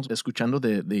que estamos escuchando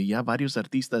de ya varios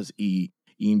artistas y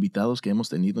invitados que hemos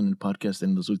tenido en el podcast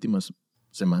en las últimas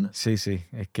semanas. Sí,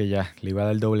 es que ya le iba a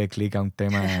dar doble clic a un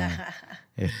tema.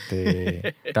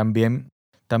 También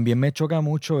me choca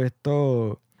mucho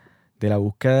esto de la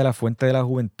búsqueda de la fuente de la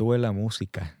juventud en la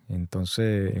música.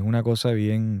 Entonces es una cosa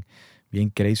bien, bien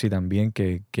crazy también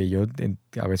que yo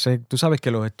a veces, tú sabes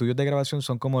que los estudios de grabación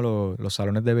son como los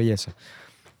salones de belleza.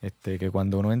 Que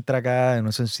cuando uno entra acá,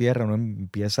 uno se encierra, uno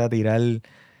empieza a tirar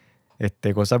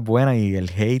cosas buenas y el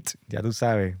hate, ya tú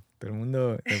sabes, todo el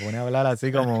mundo te pone a hablar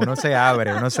así como uno se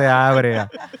abre.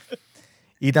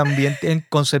 Y también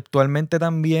conceptualmente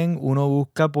también uno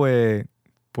busca pues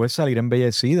salir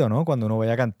embellecido, ¿no? Cuando uno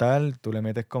vaya a cantar, tú le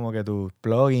metes como que tus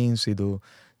plugins y tu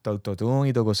autotune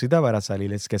y tu cosita para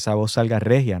salir, es que esa voz salga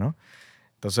regia, ¿no?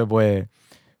 Entonces pues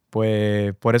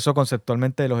por eso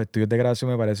conceptualmente los estudios de grabación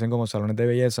me parecen como salones de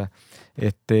belleza.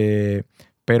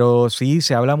 Pero sí,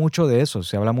 se habla mucho de eso,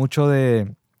 se habla mucho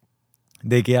de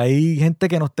que hay gente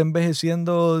que no está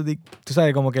envejeciendo, tú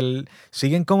sabes, como que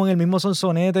siguen como en el mismo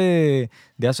sonsonete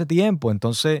de hace tiempo.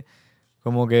 Entonces,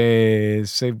 como que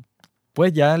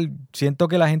pues ya siento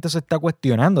que la gente se está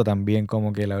cuestionando también,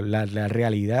 como que la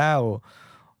realidad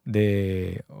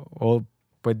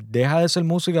pues deja de ser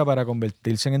música para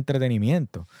convertirse en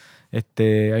entretenimiento.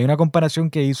 Hay una comparación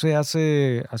que hice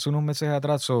hace unos meses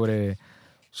atrás sobre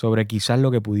quizás lo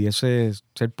que pudiese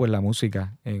ser pues la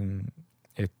música en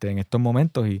estos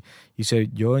momentos y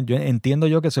yo entiendo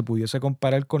yo que se pudiese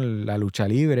comparar con la lucha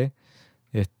libre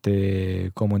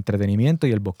como entretenimiento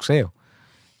y el boxeo.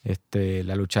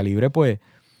 La lucha libre pues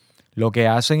lo que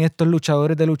hacen estos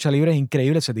luchadores de lucha libre es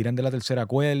increíble, se tiran de la tercera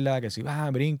cuerda, que si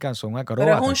brincan, son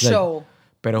acróbatas. Pero es un show.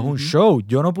 Pero es un show.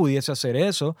 Yo no pudiese hacer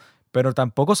eso, pero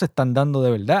tampoco se están dando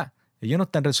de verdad. Ellos no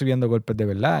están recibiendo golpes de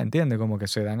verdad, ¿entiendes? Como que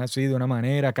se dan así de una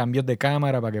manera, cambios de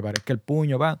cámara para que parezca el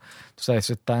puño, O sea,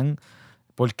 eso están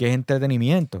porque es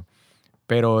entretenimiento.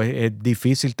 Pero es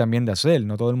difícil también de hacer,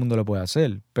 no todo el mundo lo puede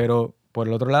hacer. Pero por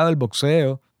el otro lado, el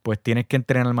boxeo, pues tienes que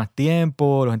entrenar más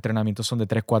tiempo, los entrenamientos son de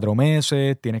 3, 4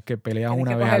 meses, tienes que pelear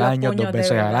una vez al año, 2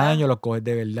 veces al año, los coges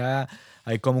de verdad,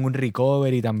 hay como un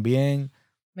recovery también.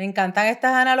 Me encantan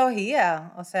estas analogías,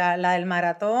 o sea, la del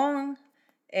maratón,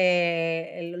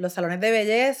 los salones de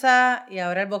belleza y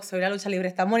ahora el boxeo y la lucha libre.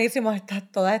 Están buenísimos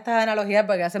todas estas analogías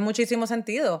porque hacen muchísimo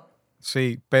sentido.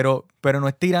 Sí, pero no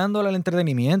es tirándole al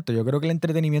entretenimiento. Yo creo que el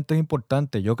entretenimiento es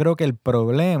importante. Yo creo que el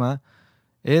problema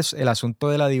es el asunto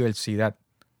de la diversidad.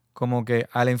 Como que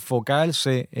al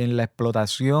enfocarse en la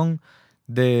explotación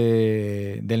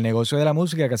del negocio de la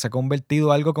música, que se ha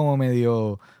convertido algo como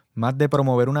medio más de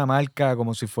promover una marca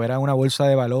como si fuera una bolsa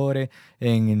de valores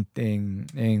en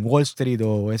Wall Street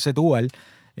o ese Dual,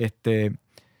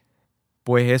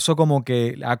 pues eso como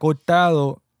que ha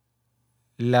cortado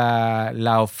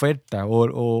la oferta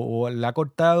o la ha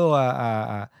cortado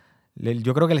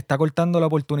yo creo que le está cortando la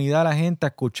oportunidad a la gente a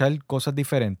escuchar cosas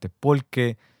diferentes,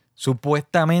 porque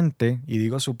supuestamente, y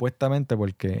digo supuestamente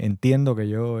porque entiendo que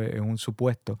es un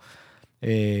supuesto,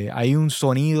 hay un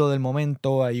sonido del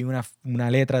momento, hay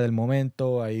una letra del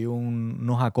momento, hay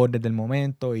unos acordes del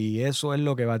momento, y eso es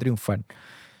lo que va a triunfar.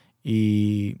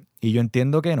 Y yo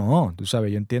entiendo que no, tú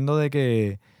sabes, yo entiendo de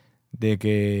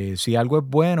que si algo es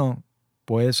bueno,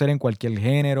 puede ser en cualquier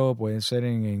género, puede ser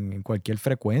en cualquier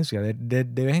frecuencia. De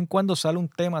vez en cuando sale un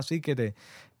tema así que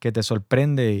te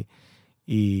sorprende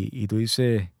y tú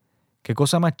dices, qué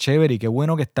cosa más chévere y qué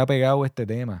bueno que está pegado este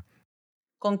tema.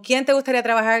 ¿Con quién te gustaría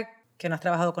trabajar que no has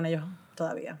trabajado con ellos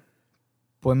todavía?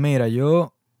 Pues mira,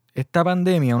 esta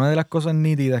pandemia, una de las cosas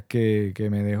nítidas que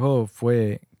me dejó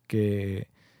fue que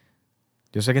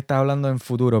yo sé que estás hablando en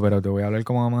futuro, pero te voy a hablar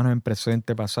como más o menos en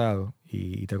presente, pasado,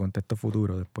 y te contesto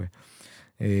futuro después.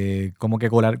 Como que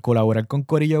colaborar con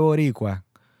Corillo Boricua,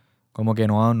 como que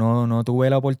no tuve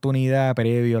la oportunidad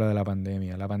previo a la de la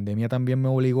pandemia. La pandemia también me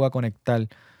obligó a conectar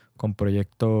con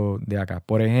proyectos de acá.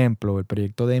 Por ejemplo, el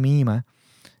proyecto de Mima,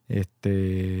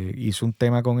 hice un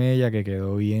tema con ella que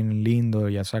quedó bien lindo,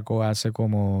 ya sacó hace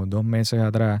como 2 meses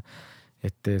atrás.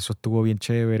 Eso estuvo bien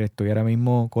chévere. Estoy ahora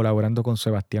mismo colaborando con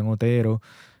Sebastián Otero,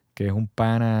 que es un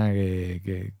pana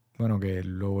bueno, que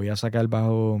lo voy a sacar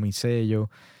bajo mi sello,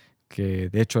 que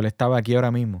de hecho él estaba aquí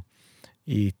ahora mismo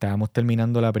y estábamos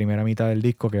terminando la primera mitad del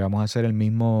disco, que vamos a hacer el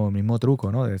mismo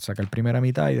truco, ¿no? De sacar primera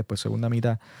mitad y después segunda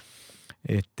mitad.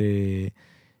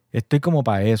 Estoy como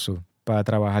para eso, para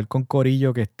trabajar con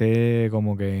corillo que esté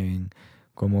como que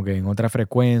en otra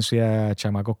frecuencia,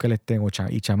 chamacos que le estén,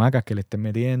 y chamacas que le estén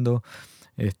metiendo.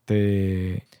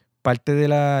 Parte o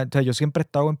sea, yo siempre he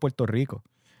estado en Puerto Rico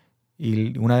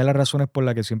y una de las razones por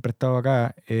la que siempre he estado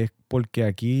acá es porque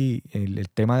aquí el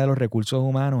tema de los recursos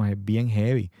humanos es bien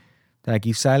heavy. O sea,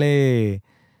 aquí sale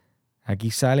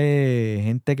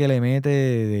gente que le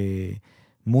mete,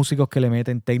 músicos que le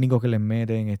meten, técnicos que les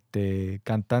meten,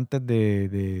 cantantes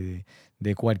de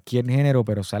cualquier género,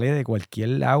 pero sale de cualquier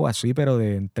lado así, pero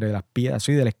de entre las piedras,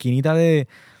 así, de la esquinita de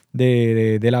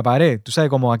la pared. Tú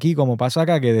sabes, como aquí, como pasa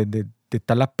acá, que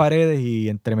están las paredes y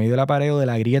entre medio de la pared o de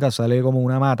la grieta sale como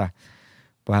una mata.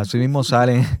 Pues así mismo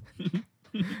salen,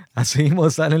 así mismo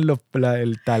salen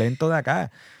el talento de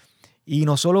acá. Y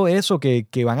no solo eso,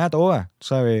 que van a todas,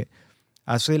 ¿sabes?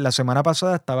 La semana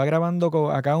pasada estaba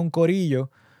grabando acá un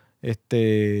corillo,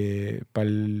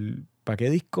 ¿para qué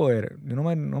disco era? Yo no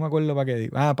me acuerdo para qué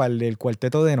disco. Para el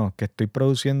Cuarteto de Nos, que estoy Ajá.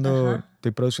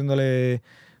 produciéndole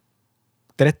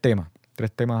 3 temas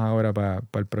ahora para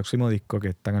el próximo disco que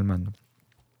están armando.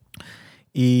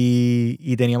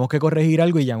 Y teníamos que corregir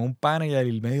algo y llamó un pana y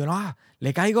él me dijo, no,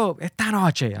 le caigo esta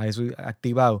noche, a eso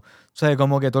activado. O sea,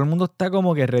 como que todo el mundo está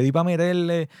como que ready para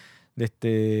meterle,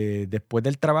 después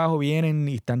del trabajo vienen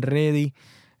y están ready,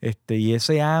 y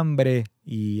ese hambre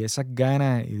y esas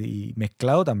ganas, y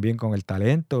mezclado también con el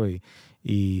talento y,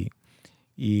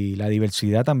 y la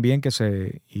diversidad también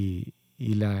y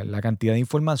la cantidad de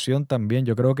información también.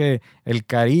 Yo creo que el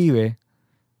Caribe,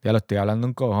 ya lo estoy hablando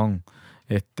un cojón,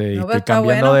 y No, pero estoy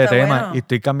cambiando de está tema,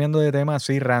 bueno.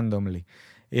 así randomly.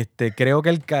 Creo que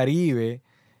el Caribe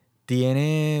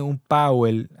tiene un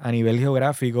power a nivel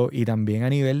geográfico y también a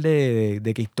nivel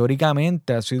de que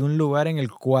históricamente ha sido un lugar en el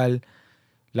cual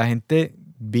la gente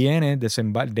viene,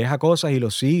 deja cosas y lo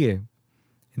sigue.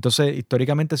 Entonces,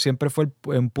 históricamente siempre fue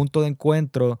un punto de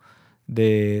encuentro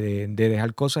de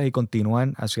dejar cosas y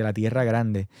continuar hacia la tierra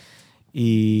grande.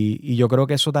 Y yo creo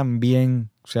que eso también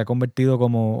se ha convertido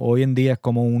hoy en día es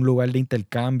como un lugar de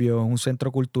intercambio, un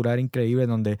centro cultural increíble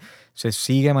donde se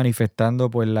sigue manifestando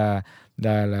pues la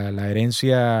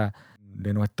herencia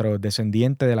de nuestros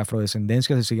descendientes, de la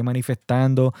afrodescendencia, se sigue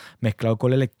manifestando, mezclado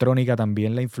con la electrónica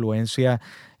también la influencia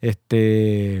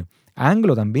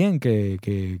anglo también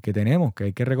que tenemos, que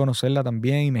hay que reconocerla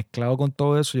también, y mezclado con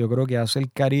todo eso yo creo que hace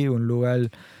el Caribe un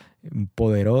lugar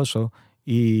poderoso.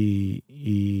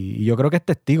 Y yo creo que es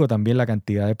testigo también la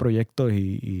cantidad de proyectos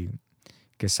y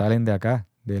que salen de acá,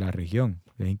 de la región.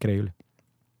 Es increíble.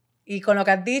 Y con lo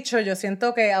que has dicho, yo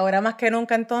siento que ahora más que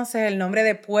nunca entonces el nombre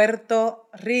de Puerto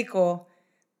Rico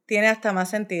tiene hasta más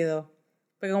sentido.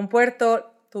 Porque en un puerto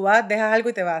tú vas, dejas algo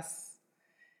y te vas.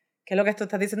 Que es lo que tú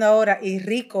estás diciendo ahora. Y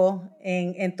rico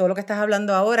en todo lo que estás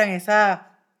hablando ahora, en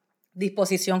esa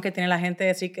disposición que tiene la gente de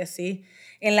decir que sí,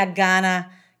 en las ganas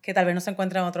que tal vez no se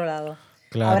encuentran en otro lado.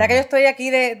 Claro. Ahora que yo estoy aquí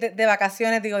de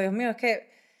vacaciones, digo, Dios mío, es que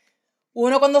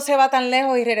uno cuando se va tan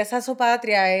lejos y regresa a su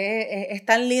patria, es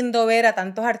tan lindo ver a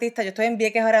tantos artistas. Yo estoy en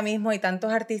Vieques ahora mismo y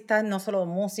tantos artistas, no solo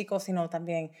músicos, sino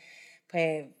también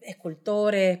pues,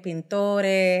 escultores,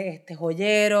 pintores,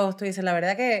 joyeros. Tú dices, la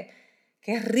verdad que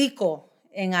es rico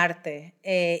en arte.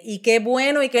 Y qué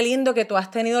bueno y qué lindo que tú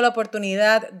has tenido la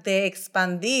oportunidad de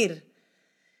expandir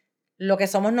lo que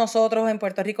somos nosotros en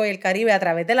Puerto Rico y el Caribe a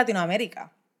través de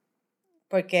Latinoamérica.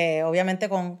 Porque obviamente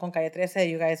con Calle 13,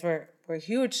 you guys were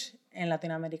huge en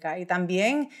Latinoamérica. Y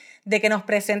también de que nos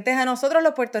presentes a nosotros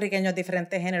los puertorriqueños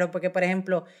diferentes géneros. Porque, por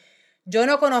ejemplo, yo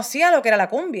no conocía lo que era la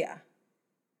cumbia.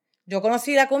 Yo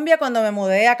conocí la cumbia cuando me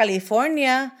mudé a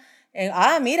California.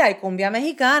 Mira, hay cumbia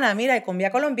mexicana, mira, hay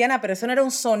cumbia colombiana, pero eso no era un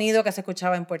sonido que se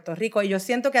escuchaba en Puerto Rico. Y yo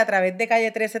siento que a través de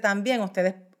Calle 13 también,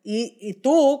 ustedes, y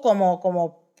tú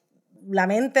como la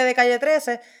mente de Calle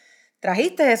 13,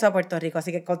 trajiste eso a Puerto Rico.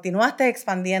 Así que continuaste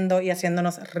expandiendo y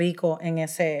haciéndonos rico en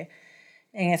ese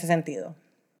sentido.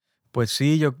 Pues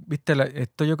sí,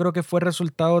 esto yo creo que fue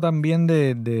resultado también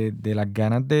de las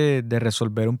ganas de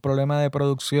resolver un problema de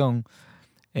producción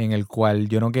en el cual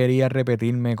yo no quería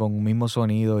repetirme con un mismo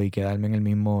sonido y quedarme en el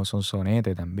mismo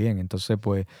sonsonete también. Entonces,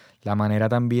 pues, la manera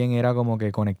también era como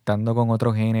que conectando con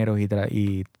otros géneros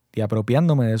y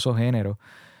apropiándome de esos géneros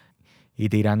y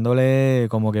tirándole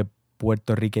como que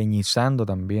puertorriqueñizando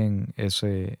también esos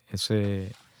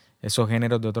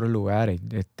géneros de otros lugares.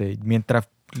 Mientras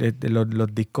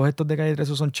los discos estos de Calle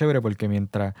 13 son chéveres porque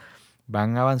mientras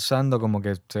van avanzando como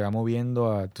que se va moviendo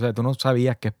o sea, tú no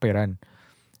sabías qué esperar.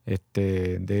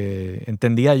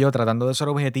 Entendía yo, tratando de ser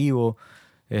objetivo,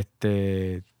 el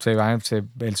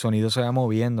sonido se va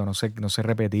moviendo, no se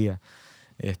repetía.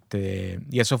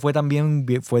 Y eso fue también,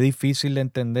 fue difícil de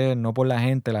entender, no por la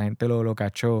gente lo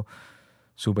cachó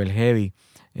super heavy.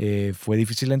 Fue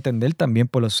difícil de entender también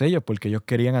por los sellos, porque ellos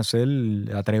querían hacer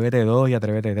Atrévete 2 y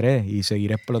Atrévete 3 y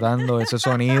seguir explotando ese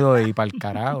sonido y pa'l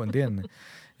carajo, ¿entiendes?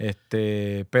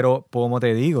 Pero como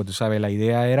te digo, tú sabes, la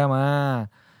idea era más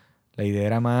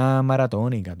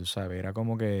maratónica, tú sabes, era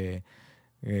como que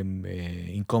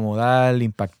incomodar,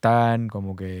 impactar,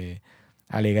 como que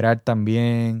alegrar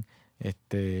también,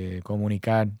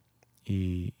 comunicar.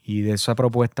 Y de esa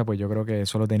propuesta, pues yo creo que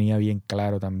eso lo tenía bien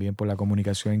claro también por la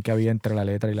comunicación que había entre la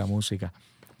letra y la música.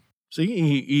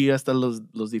 Sí, y hasta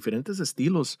los diferentes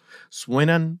estilos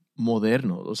suenan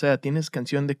modernos. O sea, tienes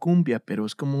canción de cumbia, pero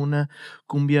es como una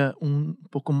cumbia un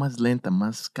poco más lenta,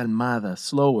 más calmada,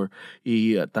 slower.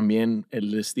 Y también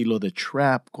el estilo de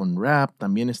trap con rap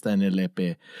también está en el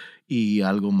EP. Y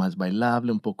algo más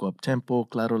bailable, un poco uptempo,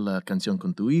 claro, la canción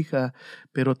con tu hija.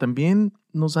 Pero también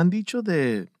nos han dicho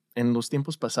en los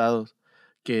tiempos pasados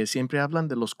que siempre hablan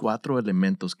de los 4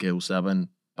 elementos que usaban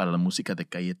para la música de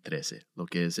Calle 13, lo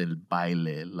que es el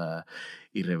baile, la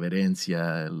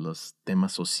irreverencia, los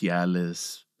temas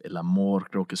sociales, el amor,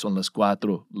 creo que son los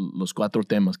cuatro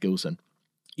temas que usan.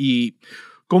 ¿Y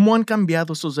cómo han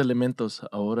cambiado esos elementos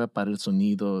ahora para el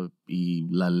sonido y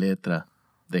la letra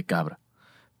de Cabra?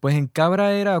 Pues en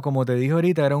Cabra era, como te dije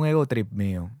ahorita, era un ego trip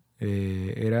mío.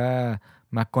 Era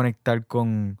más conectar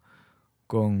pues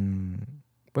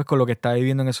con lo que estaba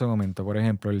viviendo en ese momento. Por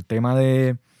ejemplo, el tema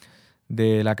de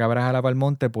la cabra jala pa'l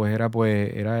monte, pues era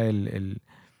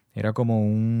como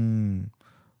un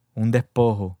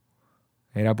despojo.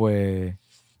 Era pues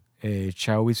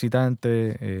chao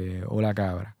visitante, hola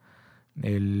cabra.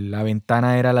 La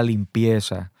ventana era la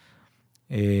limpieza.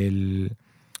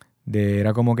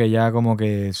 Era como que ya como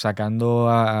que sacando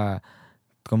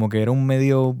como que era un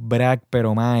medio brag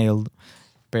pero mild,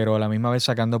 pero a la misma vez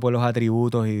sacando pues los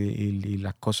atributos y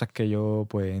las cosas que yo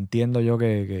pues entiendo yo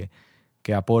que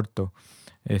aporto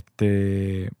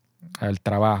al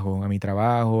trabajo, a mi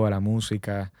trabajo, a la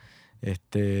música.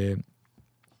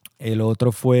 El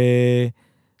otro fue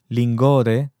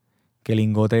Lingote, que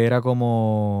Lingote era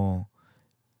como...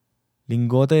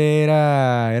 Lingote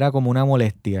era como una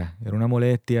molestia, era una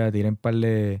molestia, tiré un par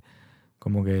de...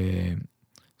 como que...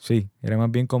 Sí, era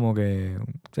más bien como que...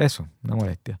 Eso, una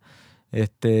molestia.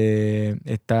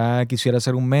 Quisiera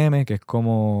hacer un meme, que es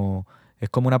como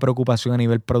una preocupación a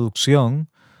nivel producción,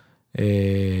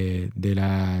 de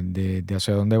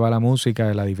hacia dónde va la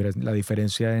música, la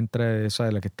diferencia entre esa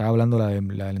de la que estaba hablando, la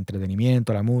del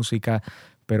entretenimiento, la música,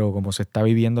 pero como se está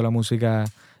viviendo la música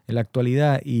en la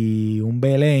actualidad. Y un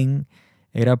Belén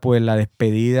era pues la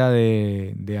despedida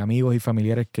de amigos y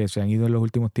familiares que se han ido en los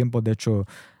últimos tiempos. De hecho,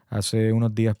 hace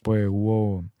unos días pues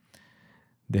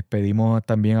despedimos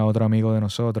también a otro amigo de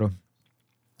nosotros,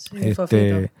 Sí,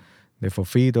 Fofito. de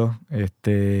Fofito.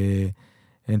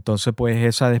 Entonces, pues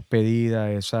esa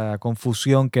despedida, esa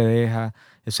confusión que deja,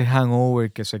 ese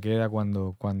hangover que se queda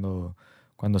cuando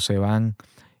se van.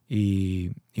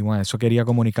 Y bueno, eso quería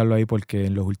comunicarlo ahí porque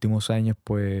en los últimos años,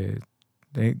 pues,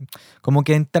 como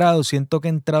que siento que he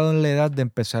entrado en la edad de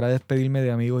empezar a despedirme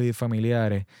de amigos y de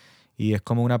familiares. Y es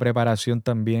como una preparación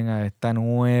también a esta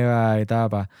nueva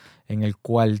etapa en el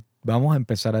cual vamos a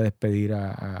empezar a despedir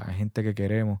a gente que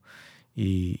queremos.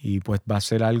 Y pues va a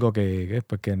ser algo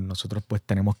pues, que nosotros pues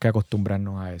tenemos que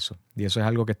acostumbrarnos a eso. Y eso es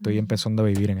algo que estoy empezando a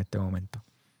vivir en este momento.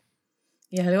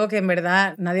 Y es algo que en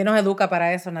verdad nadie nos educa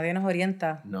para eso, nadie nos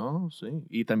orienta. No, sí.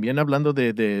 Y también hablando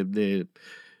de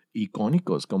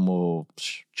icónicos como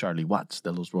Charlie Watts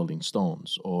de los Rolling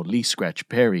Stones o Lee Scratch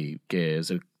Perry, que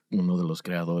es uno de los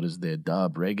creadores de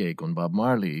dub reggae con Bob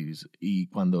Marley. Y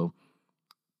cuando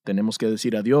tenemos que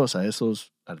decir adiós a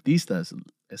esos artistas,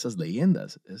 esas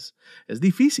leyendas, es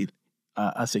difícil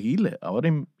a seguirle. Ahora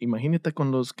imagínate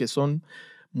con los que son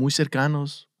muy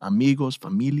cercanos, amigos,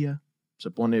 familia, se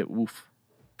pone uff.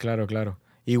 Claro, claro.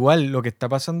 Igual lo que está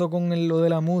pasando con lo de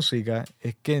la música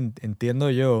es que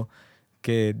entiendo yo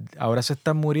que ahora se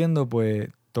están muriendo pues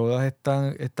todas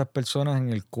estas personas en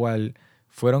el cual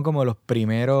fueron como los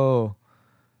primeros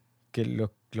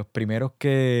los primeros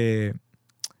que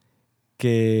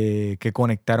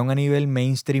conectaron a nivel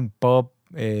mainstream pop,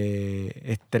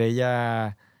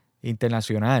 estrella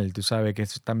internacional, tú sabes que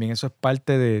también eso es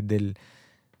parte del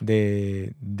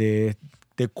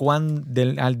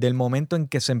momento en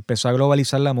que se empezó a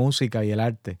globalizar la música y el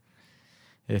arte.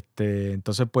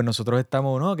 Entonces, pues nosotros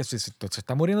estamos, no, que se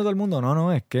está muriendo todo el mundo.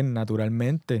 No, es que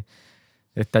naturalmente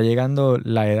está llegando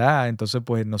la edad. Entonces,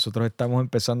 pues nosotros estamos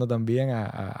empezando también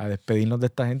a despedirnos de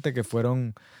esta gente que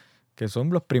son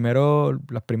las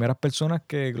primeras personas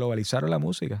que globalizaron la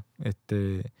música.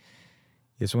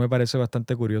 Y eso me parece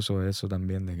bastante curioso, eso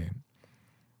también, de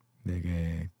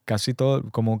que casi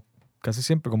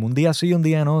siempre, como un día sí, un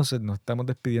día no, nos estamos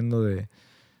despidiendo de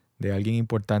alguien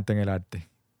importante en el arte.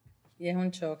 Y es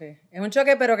un choque. Es un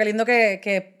choque, pero qué lindo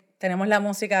que tenemos la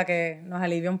música que nos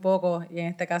alivia un poco. Y en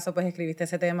este caso, pues escribiste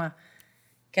ese tema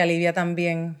que alivia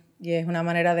también. Y es una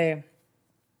manera de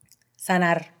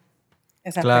sanar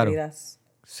esas pérdidas.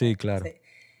 Sí, claro. Sí.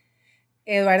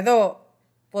 Eduardo,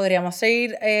 podríamos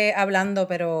seguir hablando,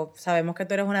 pero sabemos que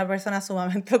tú eres una persona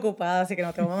sumamente ocupada, así que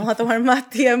no te vamos a tomar más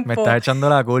tiempo. Me estás echando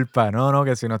la culpa. No,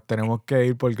 que si nos tenemos que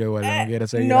ir porque Eduardo no quiere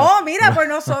seguir. No, mira, por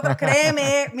nosotros,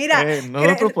 créeme. Mira,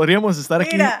 nosotros podríamos estar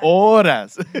aquí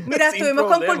horas. Mira, estuvimos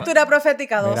con Cultura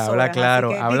Profética 2 horas.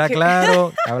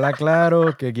 Habla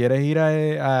claro, que quieres ir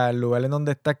al lugar en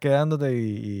donde estás quedándote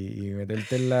y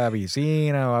meterte en la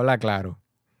piscina, o habla claro.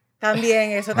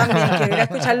 También, eso también. Quiero ir a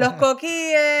escuchar los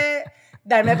coquíes.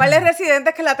 Darme para los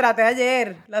Residentes, que la traté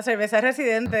ayer. La cerveza es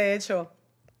Residente, de hecho.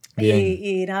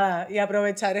 Y nada, y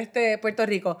aprovechar Puerto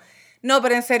Rico. No,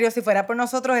 pero en serio, si fuera por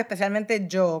nosotros, especialmente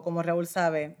yo, como Raúl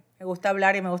sabe, me gusta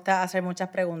hablar y me gusta hacer muchas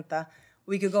preguntas.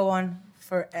 We could go on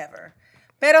forever.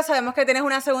 Pero sabemos que tienes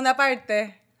una segunda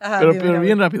parte. Ajá, pero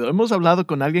bien rápido. Hemos hablado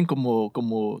con alguien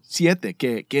como 7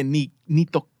 que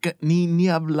ni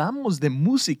hablamos de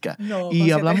música. No, y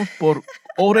hablamos por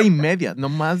hora y media,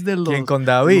 nomás de ¿Quién, con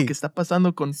David? Lo que está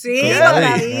pasando con Sí, con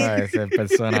David. No, ese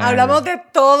personaje. Hablamos de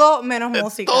todo menos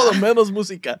música. Todo menos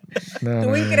música.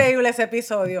 Estuvo increíble ese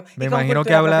episodio. Me imagino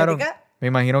que hablaron. Me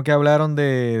imagino que hablaron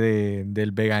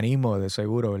del veganismo, de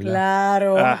seguro, ¿verdad?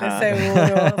 Claro, de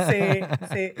seguro, sí.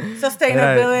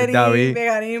 Sustainability, David,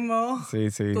 veganismo. Sí.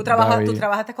 ¿Tú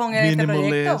trabajaste con él en este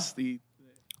proyecto?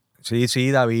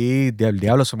 Sí, David.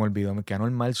 Diablo, se me olvidó. Qué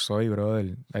anormal soy,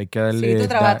 brother. Hay que darle... Sí, tú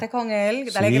trabajaste con él.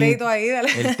 Dale crédito ahí. Dale.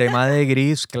 El tema de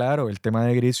Gris, claro. El tema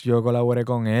de Gris yo colaboré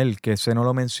con él, que ese no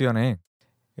lo mencioné.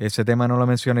 Ese tema no lo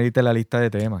mencioné ahorita en la lista de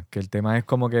temas. Que el tema es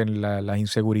como que las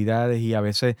inseguridades y a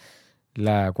veces...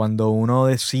 cuando uno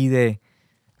decide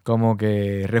como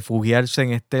que refugiarse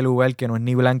en este lugar que no es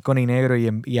ni blanco ni negro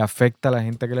y afecta a la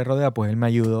gente que le rodea, pues él me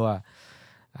ayudó a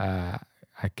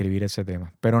escribir ese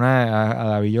tema. Pero nada, a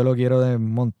David yo lo quiero de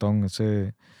un montón.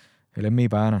 Él es mi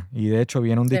pana. Y de hecho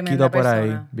viene un disquito por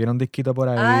ahí. Viene un disquito por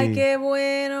ahí. ¡Ay, qué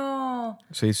bueno!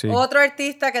 Sí. Otro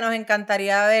artista que nos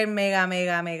encantaría ver mega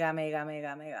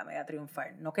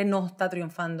triunfar. No que no está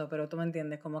triunfando, pero tú me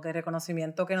entiendes, como que el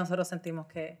reconocimiento que nosotros sentimos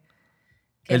que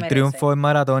el merece. Triunfo es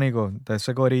maratónico.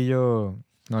 Ese corillo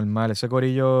normal. Ese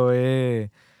corillo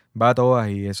va a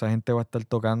todas y esa gente va a estar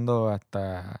tocando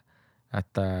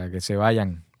hasta que se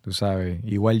vayan, tú sabes.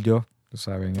 Igual yo, tú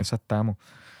sabes, en esa estamos.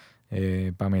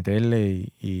 Para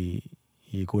meterle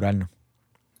y curarnos.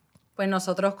 Pues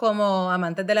nosotros como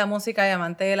amantes de la música y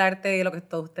amantes del arte y lo que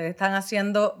ustedes están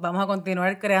haciendo, vamos a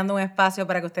continuar creando un espacio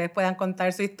para que ustedes puedan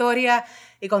contar su historia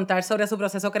y contar sobre su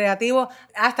proceso creativo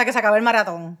hasta que se acabe el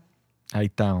maratón. Ahí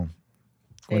estamos.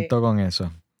 Cuento con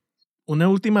eso. Una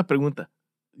última pregunta.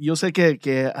 yo sé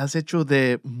que has hecho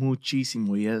de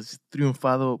muchísimo y has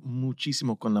triunfado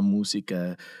muchísimo con la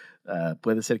música.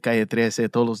 Puede ser Calle 13,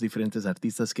 todos los diferentes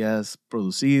artistas que has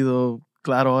producido,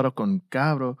 claro, ahora con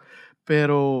Cabro,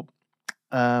 pero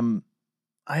hay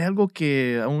algo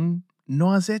que aún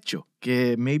no has hecho,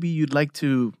 que maybe you'd like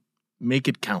to make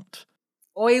it count.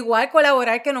 O igual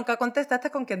colaborar, que nunca contestaste,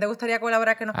 ¿con quién te gustaría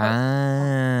colaborar que nos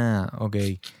Ok.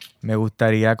 Me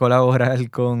gustaría colaborar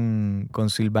con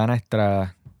Silvana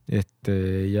Estrada.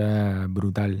 Ella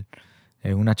brutal.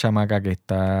 Es una chamaca que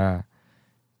está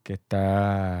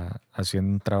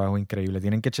haciendo un trabajo increíble.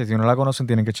 Si no la conocen,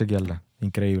 tienen que chequearla.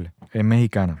 Increíble. Es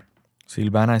mexicana.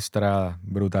 Silvana Estrada,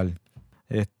 brutal.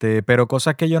 Pero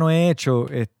cosas que yo no he hecho,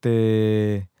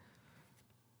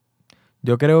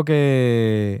 yo creo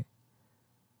que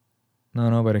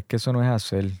no, pero es que eso no es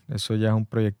hacer. Eso ya es un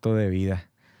proyecto de vida.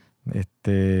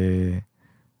 Déjame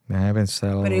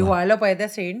pensar. Pero igual lo puedes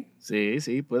decir.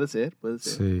 Sí, puede ser.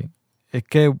 Sí. Es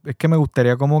que me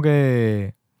gustaría como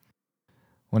que...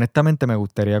 Honestamente, me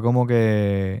gustaría como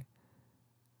que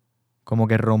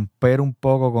romper un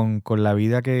poco con la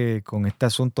vida con este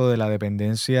asunto de la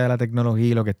dependencia de la tecnología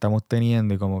y lo que estamos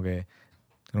teniendo, y como que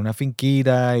en una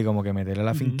finquita y como que meterle a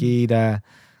la finquita.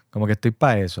 Como que estoy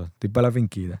para eso, estoy para la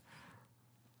finquita.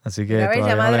 Así que... A ver,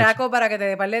 todavía llama a no la he hecho. Draco para que te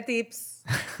dé par de tips.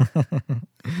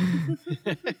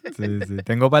 Sí.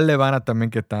 Tengo un par de panas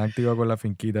también que están activas con la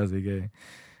finquita, así que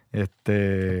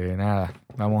nada,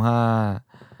 vamos a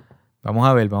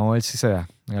ver si se da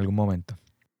en algún momento.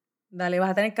 Dale, vas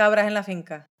a tener cabras en la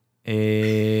finca.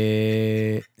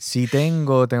 Si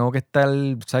tengo que estar,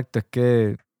 exacto, es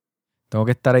que tengo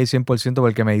que estar ahí 100%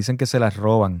 porque me dicen que se las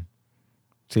roban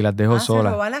si las dejo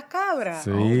solas. ¿Se roban las cabras?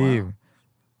 Sí. Oh, wow.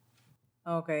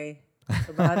 Ok.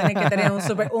 Pues vas a tener que tener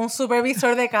un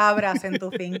supervisor de cabras en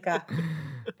tu finca.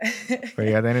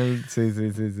 Voy a tener, sí.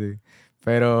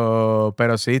 Pero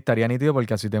sí, estaría nítido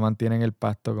porque así te mantienen el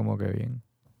pasto como que bien,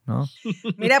 ¿no?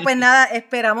 Mira, pues nada,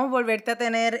 esperamos volverte a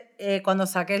tener cuando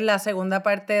saques la segunda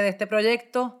parte de este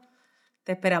proyecto.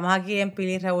 Te esperamos aquí en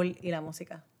Pili, Raúl y la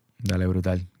música. Dale,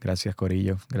 brutal. Gracias,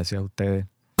 Corillo. Gracias a ustedes.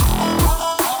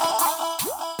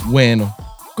 Bueno,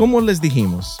 como les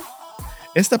dijimos,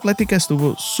 esta plática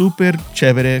estuvo súper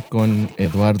chévere con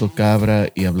Eduardo Cabra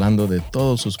y hablando de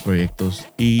todos sus proyectos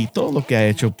y todo lo que ha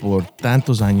hecho por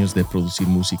tantos años de producir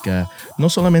música, no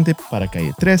solamente para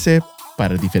Calle 13,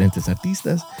 para diferentes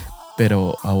artistas,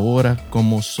 pero ahora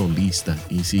como solista.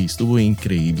 Y sí, estuvo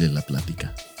increíble la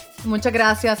plática. Muchas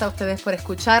gracias a ustedes por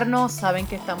escucharnos. Saben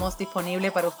que estamos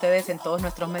disponibles para ustedes en todos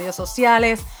nuestros medios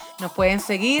sociales. Nos pueden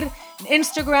seguir en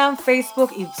Instagram,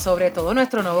 Facebook y sobre todo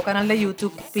nuestro nuevo canal de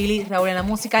YouTube, Pili, Raúl en la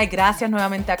música. Y gracias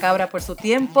nuevamente a Cabra por su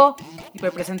tiempo y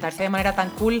por presentarse de manera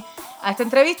tan cool a esta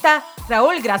entrevista.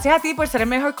 Raúl, gracias a ti por ser el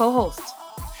mejor co-host.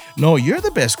 No, you're the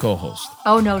best co-host.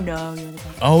 Oh, no, you're the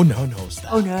best. Oh, no,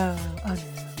 stop. Oh, no.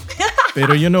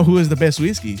 Pero you know who is the best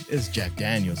whiskey? Es Jack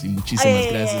Daniels. Y muchísimas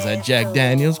gracias a Jack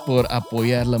Daniels por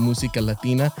apoyar la música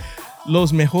latina.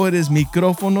 Los mejores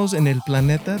micrófonos en el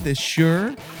planeta de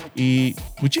Shure. Y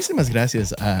muchísimas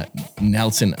gracias a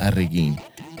Nelson Arreguín,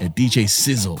 el DJ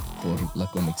Sizzle, por la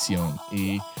conexión.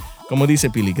 Y como dice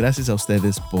Pili, gracias a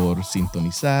ustedes por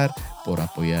sintonizar, por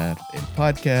apoyar el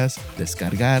podcast,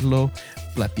 descargarlo,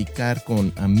 platicar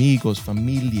con amigos,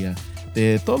 familia,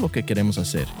 de todo lo que queremos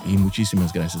hacer. Y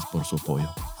muchísimas gracias por su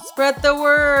apoyo. Spread the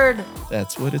word.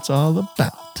 That's what it's all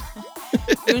about.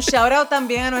 Y un shout out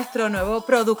también a nuestro nuevo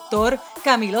productor,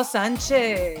 Camilo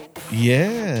Sánchez.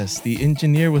 Yes, the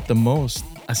engineer with the most,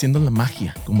 haciendo la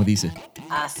magia, como dice.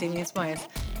 Así mismo es.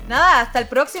 Nada, hasta el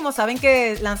próximo. Saben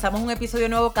que lanzamos un episodio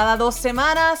nuevo cada 2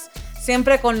 semanas,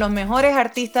 siempre con los mejores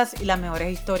artistas y las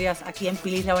mejores historias aquí en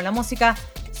Pili, Raúl en la música.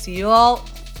 See you all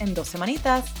en 2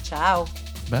 semanitas. Chao.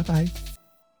 Bye bye.